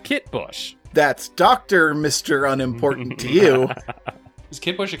Wable. Kit Bush. That's Dr. Mr. Unimportant to you. Is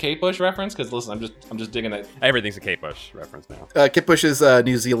Kate Bush a Kate Bush reference? Because listen, I'm just digging that. Everything's a Kate Bush reference now. Kate Bush is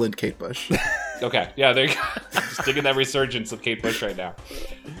New Zealand Kate Bush. Okay, yeah, there you go. Just digging that resurgence of Kate Bush right now.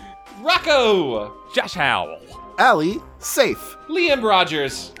 Rocco. Josh Howell. Allie Safe. Liam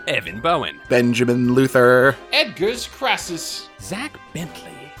Rogers. Evan Bowen. Benjamin Luther. Edgar's Crassus. Zach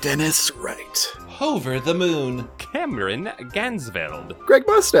Bentley. Dennis Wright. Hover the Moon. Cameron Gansveld. Greg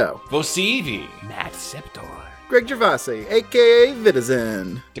Musto. Vosivi. Matt Septor. Greg Gervasi, a.k.a.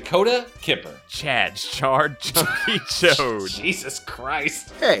 Vitizen. Dakota Kipper. Chad Chard Chunky Chode. Jesus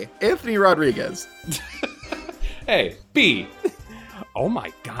Christ. Hey, Anthony Rodriguez. Hey, B. Oh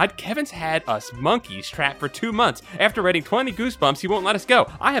my god, Kevin's had us monkeys trapped for 2 months. After writing 20 Goosebumps, he won't let us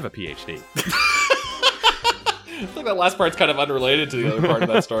go. I have a PhD. I think that last part's kind of unrelated to the other part of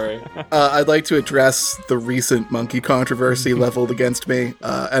that story. I'd like to address the recent monkey controversy leveled against me,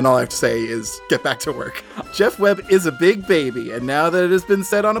 and all I have to say is get back to work. Jeff Webb is a big baby, and now that it has been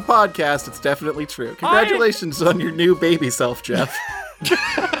said on a podcast, it's definitely true. Congratulations on your new baby self, Jeff.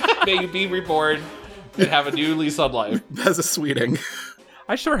 May you be reborn and have a new lease on life. As a sweeting.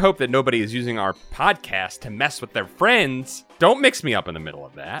 I sure hope that nobody is using our podcast to mess with their friends. Don't mix me up in the middle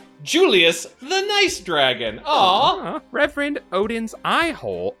of that. Julius the Nice Dragon. Aww. Reverend Odin's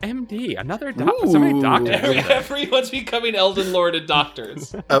Eyehole, MD. Another Ooh. so many doctors. Everyone's becoming Elden Lord and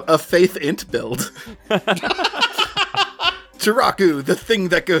doctors. A Faith Int build. Jiraku, the thing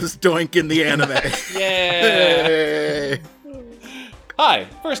that goes doink in the anime. Yeah. Hey. Hi,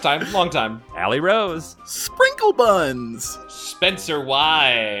 first time, long time. Allie Rose. Sprinkle Buns. Spencer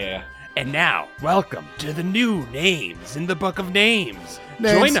Y. And now, welcome to the new names in the Book of Names.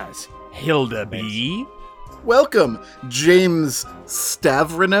 Names. Join us, Hilda B. Welcome, James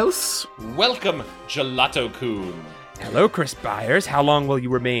Stavranos. Welcome, Gelato Coon. Hello, Chris Byers. How long will you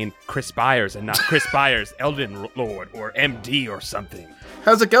remain Chris Byers and not Chris Byers, Elden Lord, or MD or something?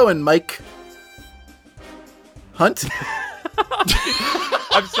 How's it going, Mike Hunt?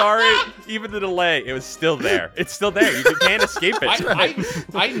 I'm sorry, even the delay, it was still there. It's still there. You can't escape it.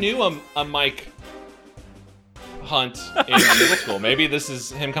 I knew a Mike Hunt in middle school. Maybe this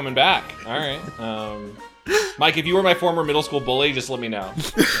is him coming back. All right. Mike, if you were my former middle school bully, just let me know.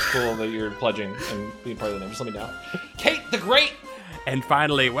 It's cool that you're pledging and being part of the name. Just let me know. Kate the Great! And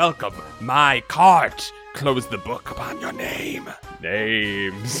finally, welcome, my cart. Close the book upon your name.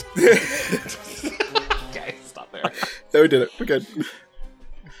 Names. Okay, stop there. No, we did it. We're good.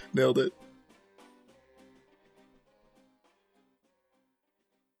 Nailed it.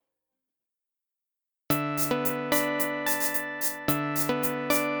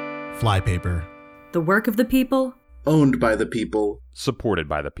 Flypaper. The work of the people, Owned by the people. Supported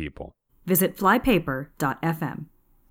by the people. visit flypaper.fm.